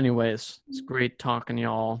 Well, anyways, it's great talking to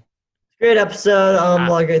y'all. Great episode. A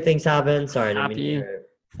lot of great things happened. Sorry, I didn't mean Happy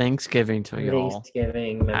to Thanksgiving to y'all.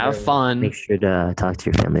 Thanksgiving. Have fun. Make sure to talk to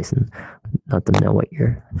your families and let them know what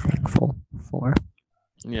you're thankful for.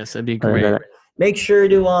 Yes, that'd be great. Make sure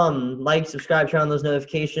to like, subscribe, turn on those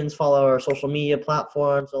notifications, follow our social media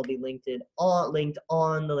platforms. They'll be linked on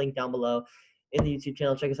the link down below in the YouTube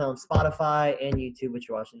channel. Check us out on Spotify and YouTube, which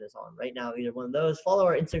you're watching this on right now. Either one of those. Follow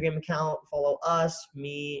our Instagram account. Follow us,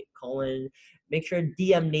 me, Colin. Make sure to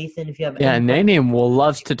DM Nathan if you have. Yeah, Nathan will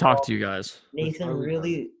loves to talk to you guys. Nathan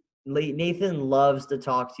loves to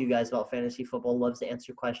talk to you guys about fantasy football. Loves to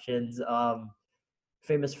answer questions.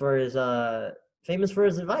 Famous for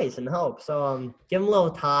his advice and help. So give him a little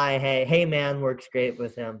tie. Hey man works great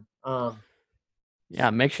with him. Yeah,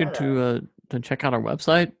 make sure to check out our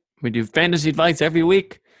website. We do fantasy advice every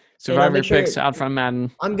week. Survivor picks out from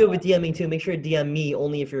Madden. I'm good with DMing too. Make sure to DM me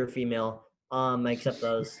only if you're a female. I accept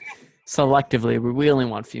those. Selectively, we only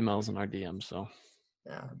want females in our DMs. So.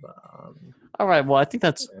 Yeah, but all right. Well, I think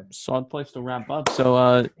that's a solid place to wrap up.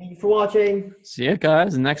 So thank you for watching. See you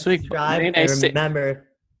guys next week. Subscribe and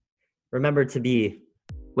remember to be.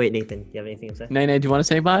 Wait, Nathan, do you have anything to say? Nene, do you want to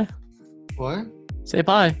say bye? What? Say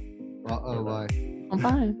bye. Bye. Oh, bye.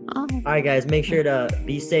 Oh. All right, guys, make sure to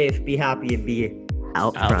be safe, be happy, and be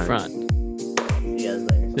out front. Front. See you guys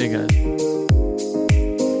later. See you guys.